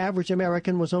 the average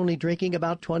American was only drinking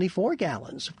about 24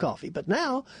 gallons of coffee. But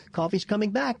now, coffee's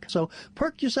coming back. So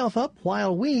perk yourself up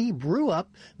while we brew up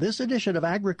this edition of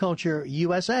Agriculture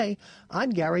USA. I'm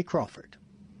Gary Crawford.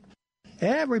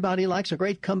 Everybody likes a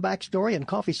great comeback story, and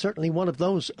coffee's certainly one of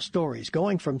those stories,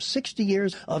 going from 60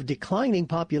 years of declining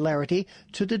popularity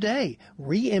to today,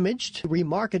 re-imaged,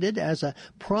 remarketed as a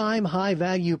prime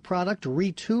high-value product,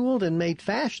 retooled and made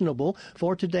fashionable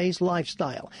for today's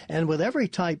lifestyle, and with every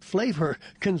type flavor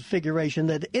configuration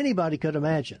that anybody could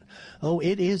imagine. Oh,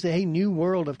 it is a new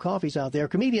world of coffees out there.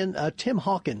 Comedian Tim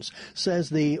Hawkins says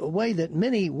the way that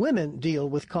many women deal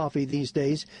with coffee these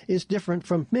days is different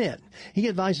from men. He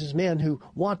advises men who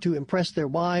want to impress their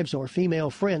wives or female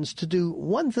friends to do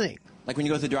one thing. Like when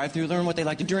you go to the drive-thru, learn what they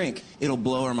like to drink. It'll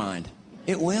blow her mind.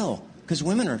 It will, because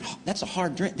women that's a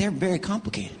hard drink. They're very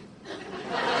complicated.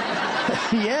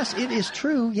 Yes, it is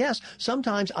true. Yes,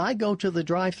 sometimes I go to the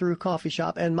drive-thru coffee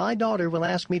shop and my daughter will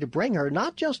ask me to bring her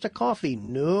not just a coffee,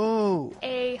 no.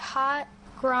 A hot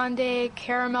grande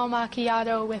caramel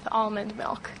macchiato with almond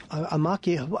milk. A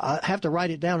macchiato, I have to write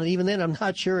it down, and even then I'm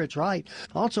not sure it's right.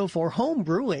 Also, for home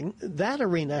brewing, that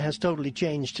arena has totally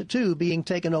changed too, being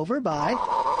taken over by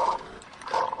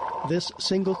this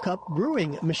single-cup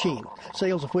brewing machine,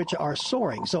 sales of which are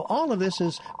soaring. So all of this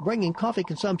is bringing coffee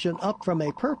consumption up from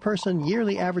a per-person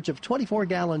yearly average of 24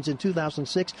 gallons in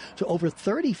 2006 to over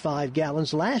 35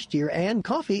 gallons last year, and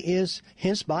coffee is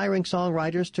inspiring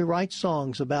songwriters to write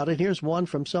songs about it. Here's one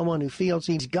from someone who feels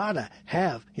he's gotta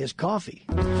have his coffee.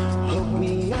 Hook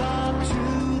me up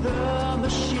to the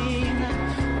machine,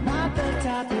 my blood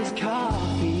type is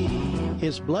coffee.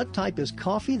 His blood type is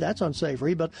coffee. That's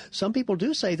unsavory, but some people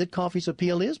do say that coffee's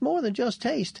appeal is more than just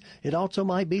taste. It also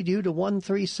might be due to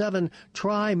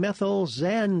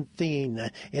 1,3,7-trimethylxanthine.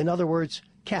 In other words,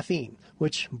 caffeine,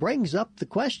 which brings up the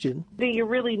question, do you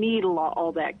really need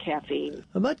all that caffeine?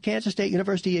 But Kansas State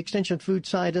University Extension food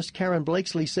scientist Karen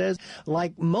Blakesley says,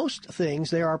 like most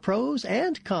things, there are pros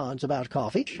and cons about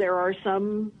coffee. There are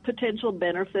some potential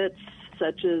benefits,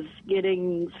 such as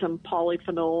getting some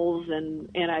polyphenols and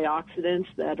antioxidants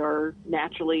that are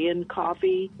naturally in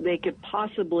coffee. They could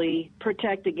possibly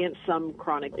protect against some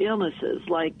chronic illnesses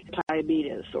like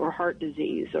diabetes or heart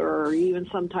disease or even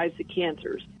some types of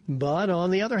cancers. But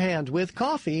on the other hand, with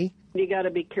coffee, you got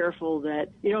to be careful that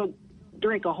you don't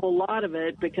drink a whole lot of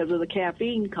it because of the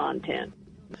caffeine content.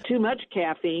 Too much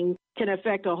caffeine can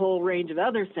affect a whole range of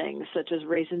other things, such as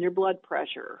raising your blood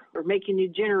pressure or making you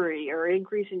jittery or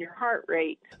increasing your heart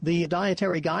rate. The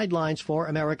dietary guidelines for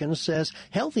Americans says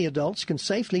healthy adults can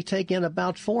safely take in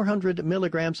about 400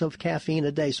 milligrams of caffeine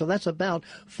a day. So that's about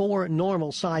 4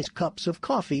 normal-sized cups of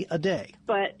coffee a day.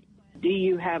 But do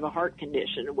you have a heart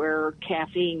condition where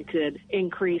caffeine could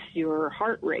increase your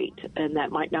heart rate, and that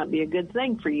might not be a good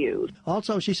thing for you?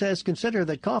 Also, she says, consider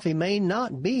that coffee may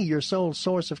not be your sole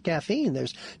source of caffeine.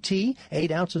 There's tea.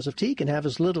 8 ounces of tea can have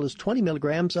as little as 20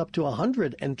 milligrams up to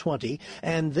 120.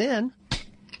 And then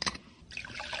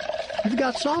you've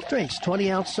got soft drinks.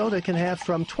 20-ounce soda can have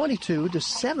from 22 to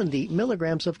 70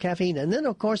 milligrams of caffeine. And then,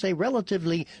 of course, a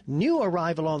relatively new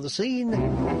arrival on the scene,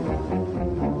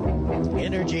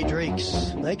 energy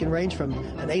drinks. They can range from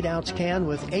an 8-ounce can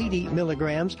with 80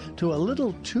 milligrams to a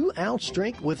little 2-ounce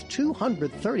drink with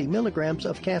 230 milligrams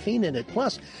of caffeine in it.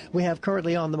 Plus, we have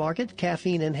currently on the market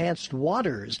caffeine-enhanced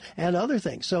waters and other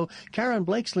things. So Karen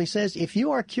Blakesley says if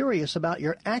you are curious about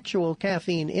your actual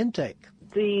caffeine intake,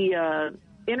 the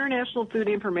International Food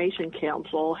Information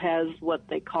Council has what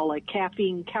they call a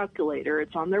caffeine calculator.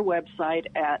 It's on their website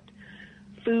at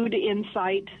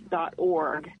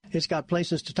foodinsight.org. It's got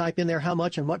places to type in there how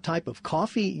much and what type of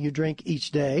coffee you drink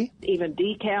each day. Even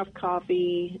decaf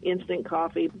coffee, instant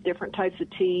coffee, different types of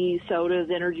tea, sodas,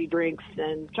 energy drinks,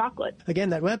 and chocolate. Again,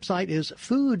 that website is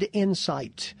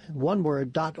foodinsight,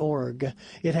 .org.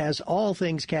 It has all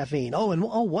things caffeine. And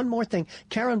one more thing.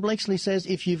 Karen Blakesley says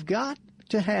if you've got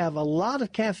to have a lot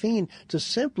of caffeine to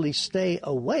simply stay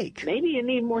awake, maybe you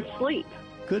need more sleep.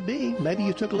 Could be. Maybe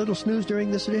you took a little snooze during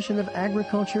this edition of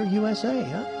Agriculture USA,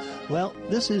 huh? Well,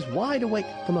 this is Wide Awake.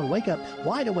 Come on, wake up.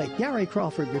 Wide Awake. Gary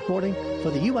Crawford reporting for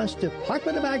the U.S.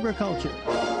 Department of Agriculture.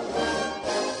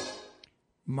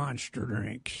 Monster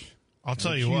drinks. I'll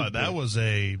tell you what, that was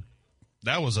a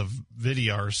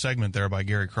Vidyard segment there by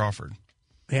Gary Crawford.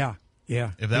 Yeah.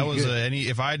 If that was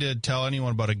if I did tell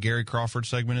anyone about a Gary Crawford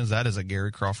segment, that is a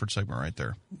Gary Crawford segment right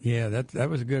there. Yeah, that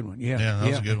was a good one. Yeah, that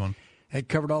was a good one. It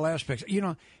covered all aspects. You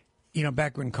know,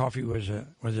 back when coffee was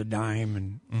a dime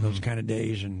and those kind of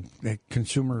days, and the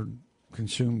consumer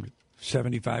consumed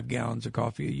 75 gallons of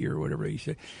coffee a year, or whatever you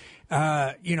say.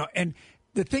 And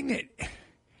the thing that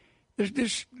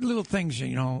there's little things,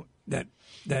 that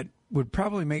would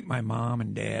probably make my mom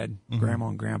and dad, grandma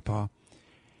and grandpa,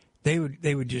 they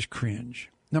would just cringe.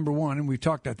 Number one, and we've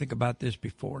talked, I think, about this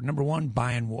before. Number one,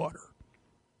 buying water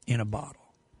in a bottle.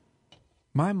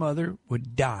 My mother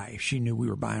would die if she knew we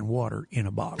were buying water in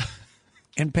a bottle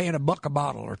and paying $1 a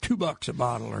bottle or $2 a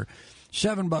bottle or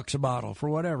 $7 a bottle for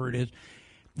whatever it is.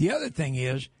 The other thing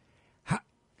is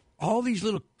all these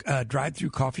little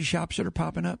drive-through coffee shops that are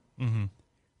popping up.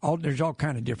 There's all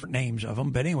kind of different names of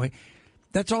them. But anyway,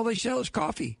 that's all they sell is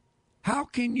coffee. How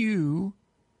can you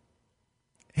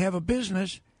have a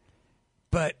business,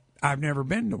 but I've never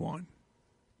been to one?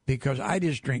 Because I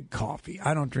just drink coffee.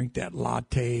 I don't drink that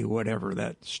latte, whatever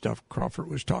that stuff Crawford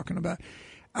was talking about.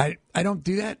 I don't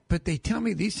do that, but they tell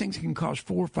me these things can cost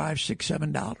 $4, $5,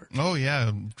 $6, $7. Oh,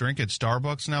 yeah. Drink at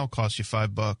Starbucks now costs you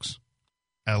 $5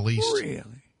 at least. Really?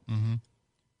 Mm-hmm.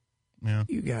 Yeah.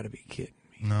 You got to be kidding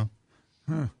me. No.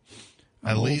 Huh.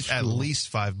 At least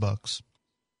 $5.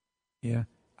 Yeah.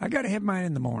 I got to have mine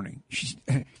in the morning.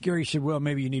 Gary said, well,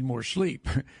 maybe you need more sleep.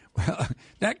 Well,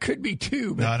 that could be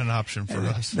too. But not an option for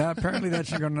us. Apparently that's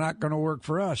not going to work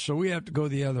for us, so we have to go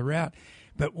the other route.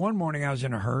 But one morning I was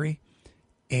in a hurry,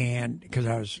 and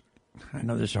because I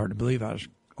know this is hard to believe, I was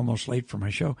almost late for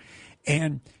my show.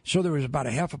 And so there was about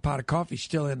a half a pot of coffee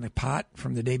still in the pot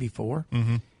from the day before,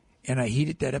 and I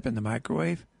heated that up in the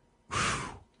microwave. Whew.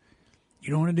 You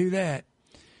don't want to do that.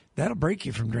 That'll break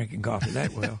you from drinking coffee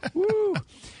that well. Woo!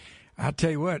 I'll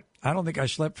tell you what, I don't think I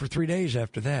slept for 3 days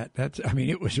after that.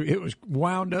 It was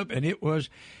wound up and it was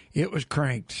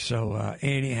cranked. So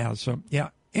anyhow,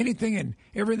 anything and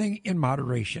everything in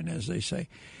moderation, as they say.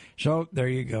 So there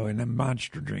you go. And then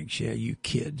monster drinks, you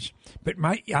kids. But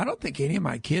I don't think any of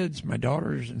my kids, my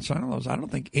daughters and son-in-laws, I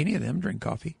don't think any of them drink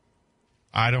coffee.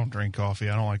 I don't drink coffee.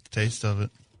 I don't like the taste of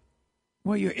it.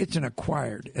 Well, it's an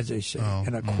acquired, as they say,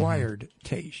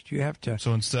 taste. You have to.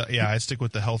 So instead, I stick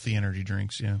with the healthy energy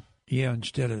drinks. Yeah. Yeah,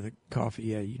 instead of the coffee,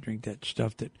 you drink that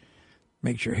stuff that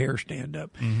makes your hair stand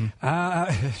up.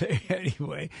 Mm-hmm.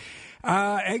 Anyway,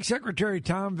 Ex-Secretary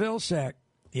Tom Vilsack,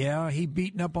 he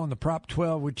beaten up on the Prop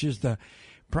 12, which is the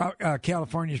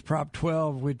California's Prop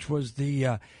 12, which was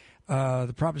the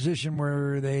proposition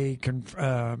where they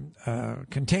contain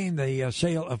the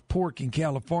sale of pork in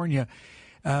California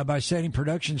by setting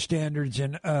production standards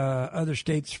in other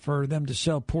states for them to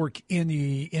sell pork in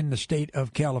the state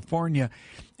of California.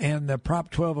 And the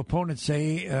Prop 12 opponents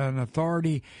say an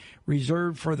authority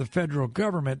reserved for the federal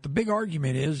government. The big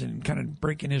argument is, and kind of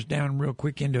breaking this down real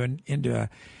quick into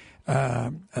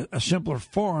a simpler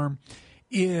form,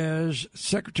 is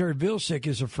Secretary Vilsack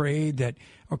is afraid that,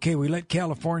 okay, we let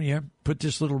California put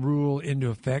this little rule into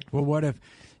effect. Well, what if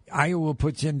Iowa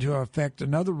puts into effect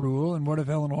another rule, and what if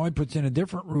Illinois puts in a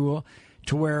different rule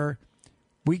to where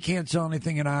we can't sell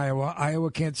anything in Iowa,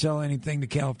 Iowa can't sell anything to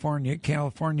California,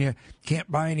 California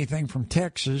can't buy anything from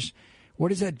Texas? What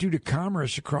does that do to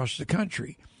commerce across the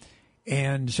country?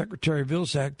 And Secretary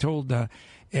Vilsack told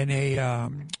in a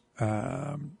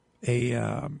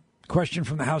question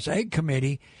from the House Ag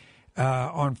Committee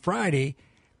on Friday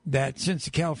that since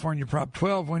the California Prop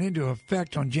 12 went into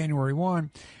effect on January 1,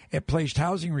 it placed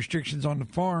housing restrictions on the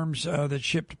farms that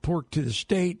shipped pork to the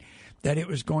state, that it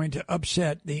was going to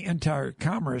upset the entire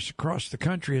commerce across the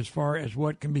country as far as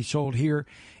what can be sold here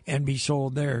and be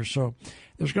sold there. So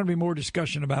there's going to be more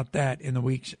discussion about that in the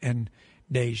weeks and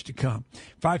days to come.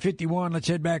 5:51, let's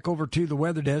head back over to the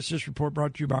weather desk. This report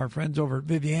brought to you by our friends over at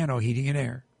Viviano Heating and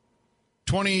Air.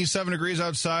 27 degrees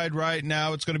outside right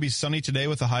now. It's going to be sunny today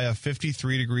with a high of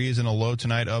 53 degrees and a low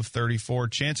tonight of 34.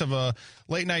 Chance of a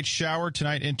late night shower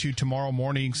tonight into tomorrow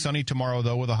morning. Sunny tomorrow,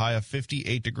 though, with a high of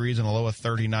 58 degrees and a low of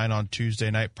 39 on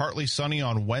Tuesday night. Partly sunny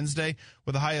on Wednesday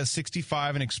with a high of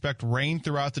 65, and expect rain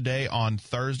throughout the day on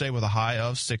Thursday with a high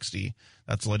of 60.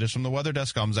 That's the latest from the weather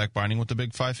desk. I'm Zach Binding with the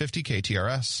Big 550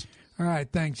 KTRS. All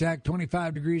right, thanks, Zach.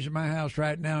 25 degrees at my house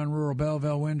right now in rural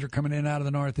Belleville. Winds are coming in out of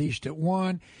the northeast at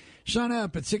 1. Sun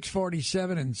up at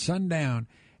 6:47 and sundown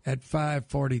at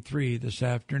 5:43 this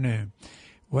afternoon.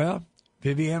 Well,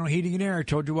 Viviano Heating and Air, I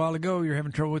told you a while ago you're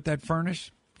having trouble with that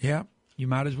furnace. Yeah, you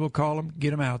might as well call them,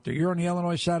 get them out there. You're on the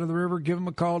Illinois side of the river, give them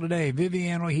a call today.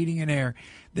 Viviano Heating and Air.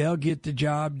 They'll get the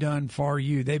job done for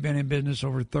you. They've been in business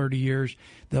over 30 years.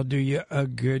 They'll do you a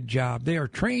good job. They are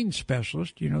train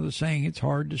specialists. You know the saying, it's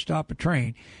hard to stop a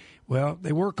train. Well,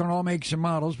 they work on all makes and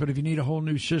models, but if you need a whole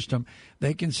new system,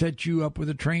 they can set you up with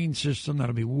a train system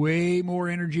that'll be way more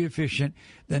energy efficient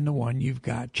than the one you've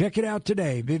got. Check it out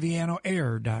today,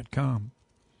 VivianoAir.com.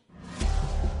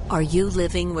 Are you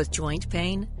living with joint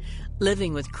pain?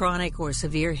 Living with chronic or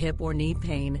severe hip or knee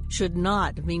pain should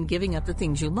not mean giving up the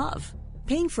things you love.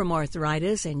 Pain from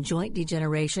arthritis and joint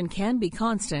degeneration can be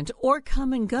constant or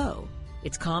come and go.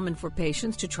 It's common for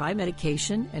patients to try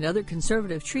medication and other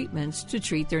conservative treatments to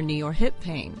treat their knee or hip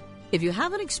pain. If you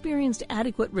haven't experienced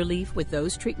adequate relief with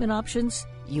those treatment options,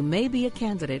 you may be a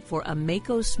candidate for a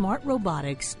Mako Smart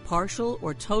Robotics partial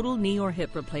or total knee or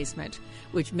hip replacement,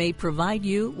 which may provide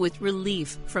you with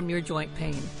relief from your joint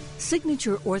pain.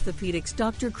 Signature Orthopedics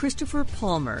Dr. Christopher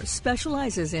Palmer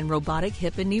specializes in robotic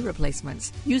hip and knee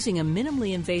replacements using a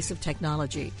minimally invasive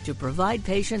technology to provide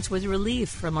patients with relief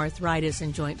from arthritis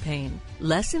and joint pain.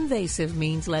 Less invasive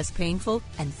means less painful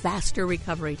and faster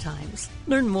recovery times.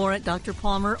 Learn more at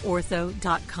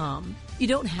drpalmerortho.com. You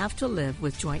don't have to live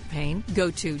with joint pain. Go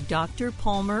to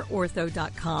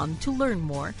drpalmerortho.com to learn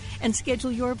more and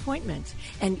schedule your appointment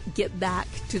and get back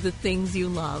to the things you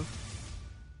love.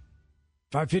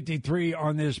 5:53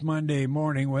 on this Monday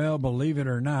morning. Well, believe it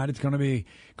or not, it's going to be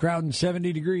crowding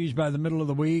 70 degrees by the middle of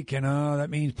the week, and that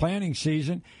means planting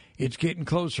season. It's getting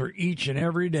closer each and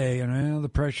every day, and the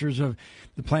pressures of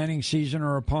the planting season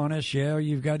are upon us. Yeah,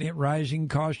 you've got rising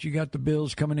costs. You got the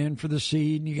bills coming in for the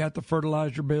seed, and you got the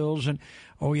fertilizer bills, and,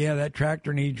 oh, yeah, that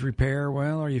tractor needs repair.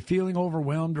 Well, are you feeling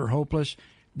overwhelmed or hopeless?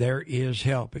 There is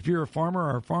help. If you're a farmer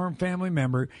or a farm family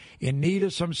member in need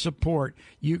of some support,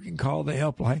 you can call the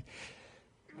helpline.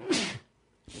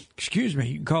 Excuse me.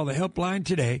 You can call the helpline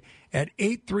today at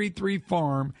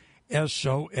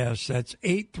 833-FARM-SOS. That's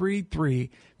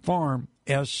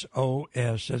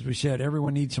 833-FARM-SOS. As we said,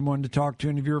 everyone needs someone to talk to,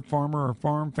 and if you're a farmer or a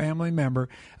farm family member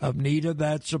of need of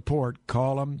that support,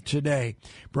 call them today.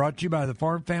 Brought to you by the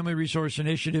Farm Family Resource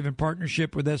Initiative in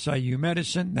partnership with SIU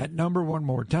Medicine. That number one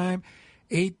more time,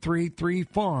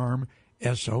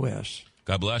 833-FARM-SOS.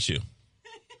 God bless you.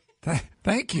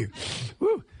 Thank you.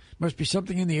 Woo. Must be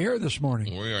something in the air this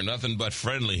morning. We are nothing but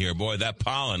friendly here. Boy, that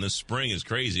pollen this spring is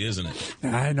crazy, isn't it?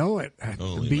 I know it.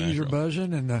 Holy the bees mackerel. are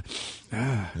buzzing, and All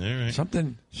right.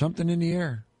 something in the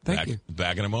air. Thank you.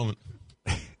 Back in a moment.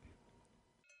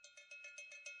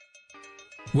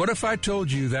 What if I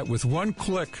told you that with one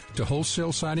click to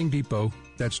Wholesale Siding Depot,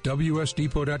 that's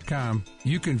WSDepot.com,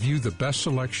 you can view the best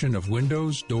selection of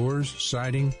windows, doors,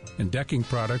 siding, and decking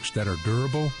products that are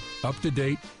durable,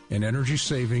 up-to-date, and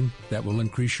energy-saving that will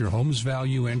increase your home's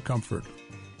value and comfort.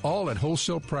 All at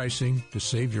wholesale pricing to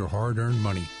save your hard-earned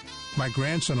money. My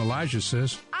grandson Elijah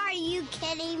says, "Are you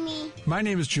kidding me?" My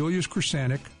name is Julius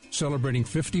Krasanik, celebrating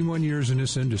 51 years in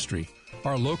this industry.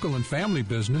 Our local and family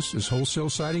business is Wholesale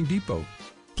Siding Depot.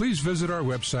 Please visit our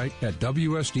website at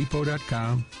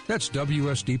WSDepot.com. That's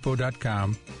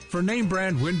WSDepot.com. For name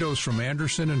brand windows from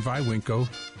Anderson and Viwinco,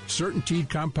 CertainTeed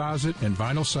composite and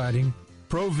vinyl siding,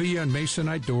 Pro-V and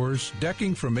Masonite doors,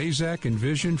 decking from AZAC,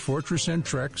 Envision, Fortress, and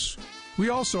Trex. We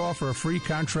also offer a free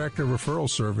contractor referral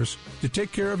service to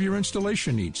take care of your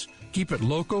installation needs. Keep it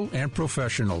local and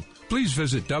professional. Please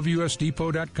visit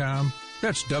WSDepot.com.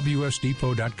 That's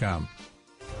WSDepot.com.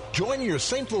 Join your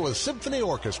St. Louis Symphony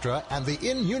Orchestra and the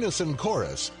In Unison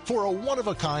Chorus for a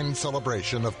one-of-a-kind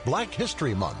celebration of Black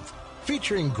History Month,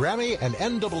 featuring Grammy and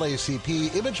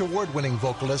NAACP Image Award-winning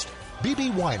vocalist B.B.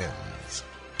 Winans.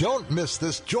 Don't miss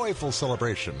this joyful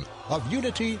celebration of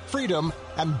unity, freedom,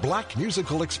 and black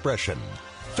musical expression.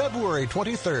 February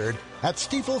 23rd at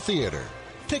Steeple Theater.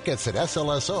 Tickets at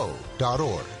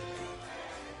slso.org.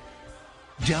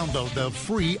 Download the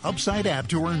free Upside app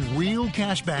to earn real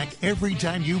cash back every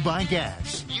time you buy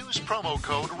gas. Use promo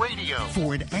code RADIO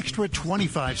for an extra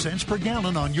 25 cents per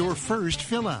gallon on your first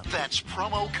fill-up. That's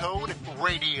promo code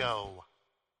RADIO.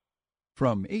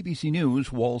 From ABC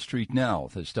News, Wall Street Now.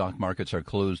 The stock markets are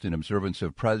closed in observance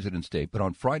of President's Day, but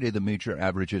on Friday the major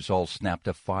averages all snapped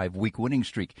a 5-week winning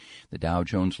streak. The Dow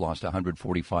Jones lost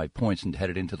 145 points and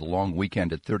headed into the long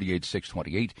weekend at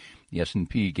 38,628. The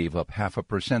S&P gave up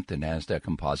 0.5%, the Nasdaq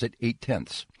Composite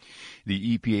 0.8.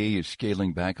 The EPA is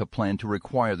scaling back a plan to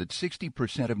require that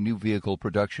 60% of new vehicle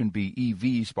production be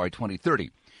EVs by 2030.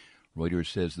 Reuters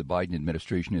says the Biden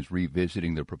administration is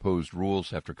revisiting the proposed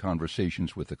rules after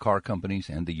conversations with the car companies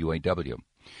and the UAW.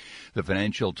 The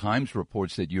Financial Times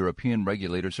reports that European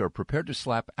regulators are prepared to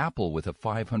slap Apple with a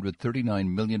 $539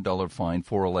 million fine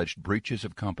for alleged breaches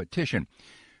of competition.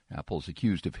 Apple is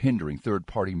accused of hindering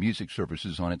third-party music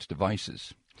services on its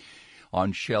devices.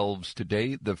 On shelves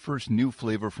today, the first new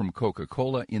flavor from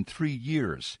Coca-Cola in 3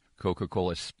 years.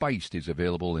 Coca-Cola Spiced is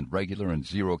available in regular and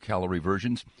zero-calorie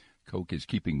versions. Coke is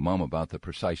keeping mum about the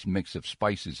precise mix of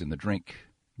spices in the drink.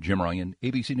 Jim Ryan,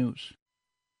 ABC News.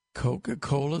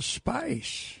 Coca-Cola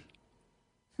Spice.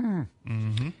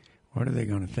 What are they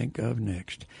going to think of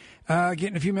next?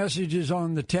 Getting a few messages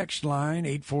on the text line,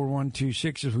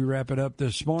 84126, as we wrap it up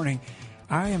this morning.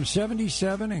 I am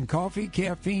 77 and coffee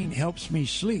caffeine helps me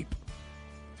sleep.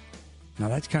 Now,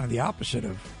 that's kind of the opposite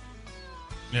of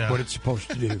what it's supposed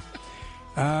to do.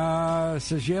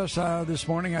 Says, yes, this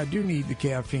morning I do need the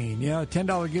caffeine. Yeah, a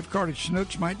 $10 gift card at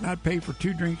Schnucks might not pay for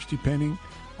 2 drinks depending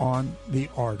on the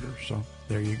order. So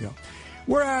there you go.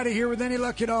 We're out of here with any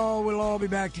luck at all. We'll all be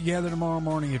back together tomorrow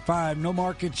morning at 5. No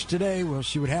markets today. We'll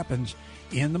see what happens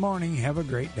in the morning. Have a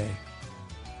great day.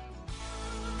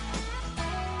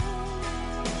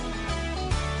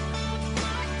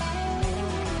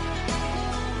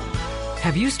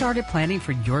 Have you started planning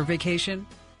for your vacation?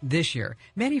 This year,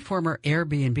 many former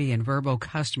Airbnb and Vrbo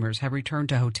customers have returned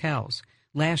to hotels.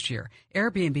 Last year,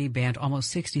 Airbnb banned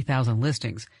almost 60,000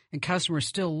 listings, and customers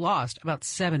still lost about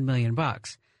 $7 million.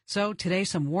 So today,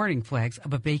 some warning flags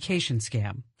of a vacation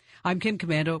scam. I'm Kim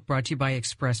Commando, brought to you by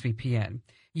ExpressVPN.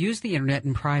 Use the internet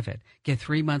in private. Get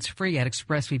 3 months free at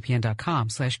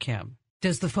expressvpn.com/Kim.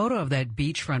 Does the photo of that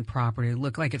beachfront property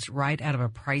look like it's right out of a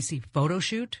pricey photo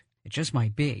shoot? It just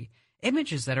might be.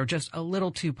 Images that are just a little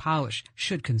too polished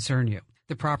should concern you.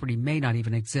 The property may not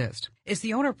even exist. Is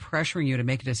the owner pressuring you to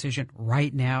make a decision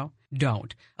right now?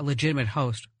 Don't. A legitimate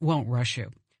host won't rush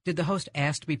you. Did the host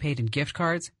ask to be paid in gift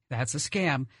cards? That's a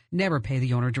scam. Never pay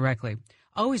the owner directly.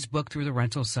 Always book through the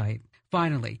rental site.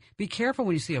 Finally, be careful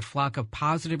when you see a flock of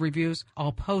positive reviews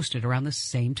all posted around the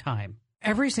same time.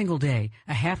 Every single day,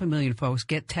 500,000 folks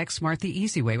get TechSmart the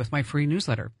easy way with my free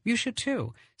newsletter. You should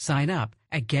too. Sign up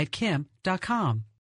at getkim.com.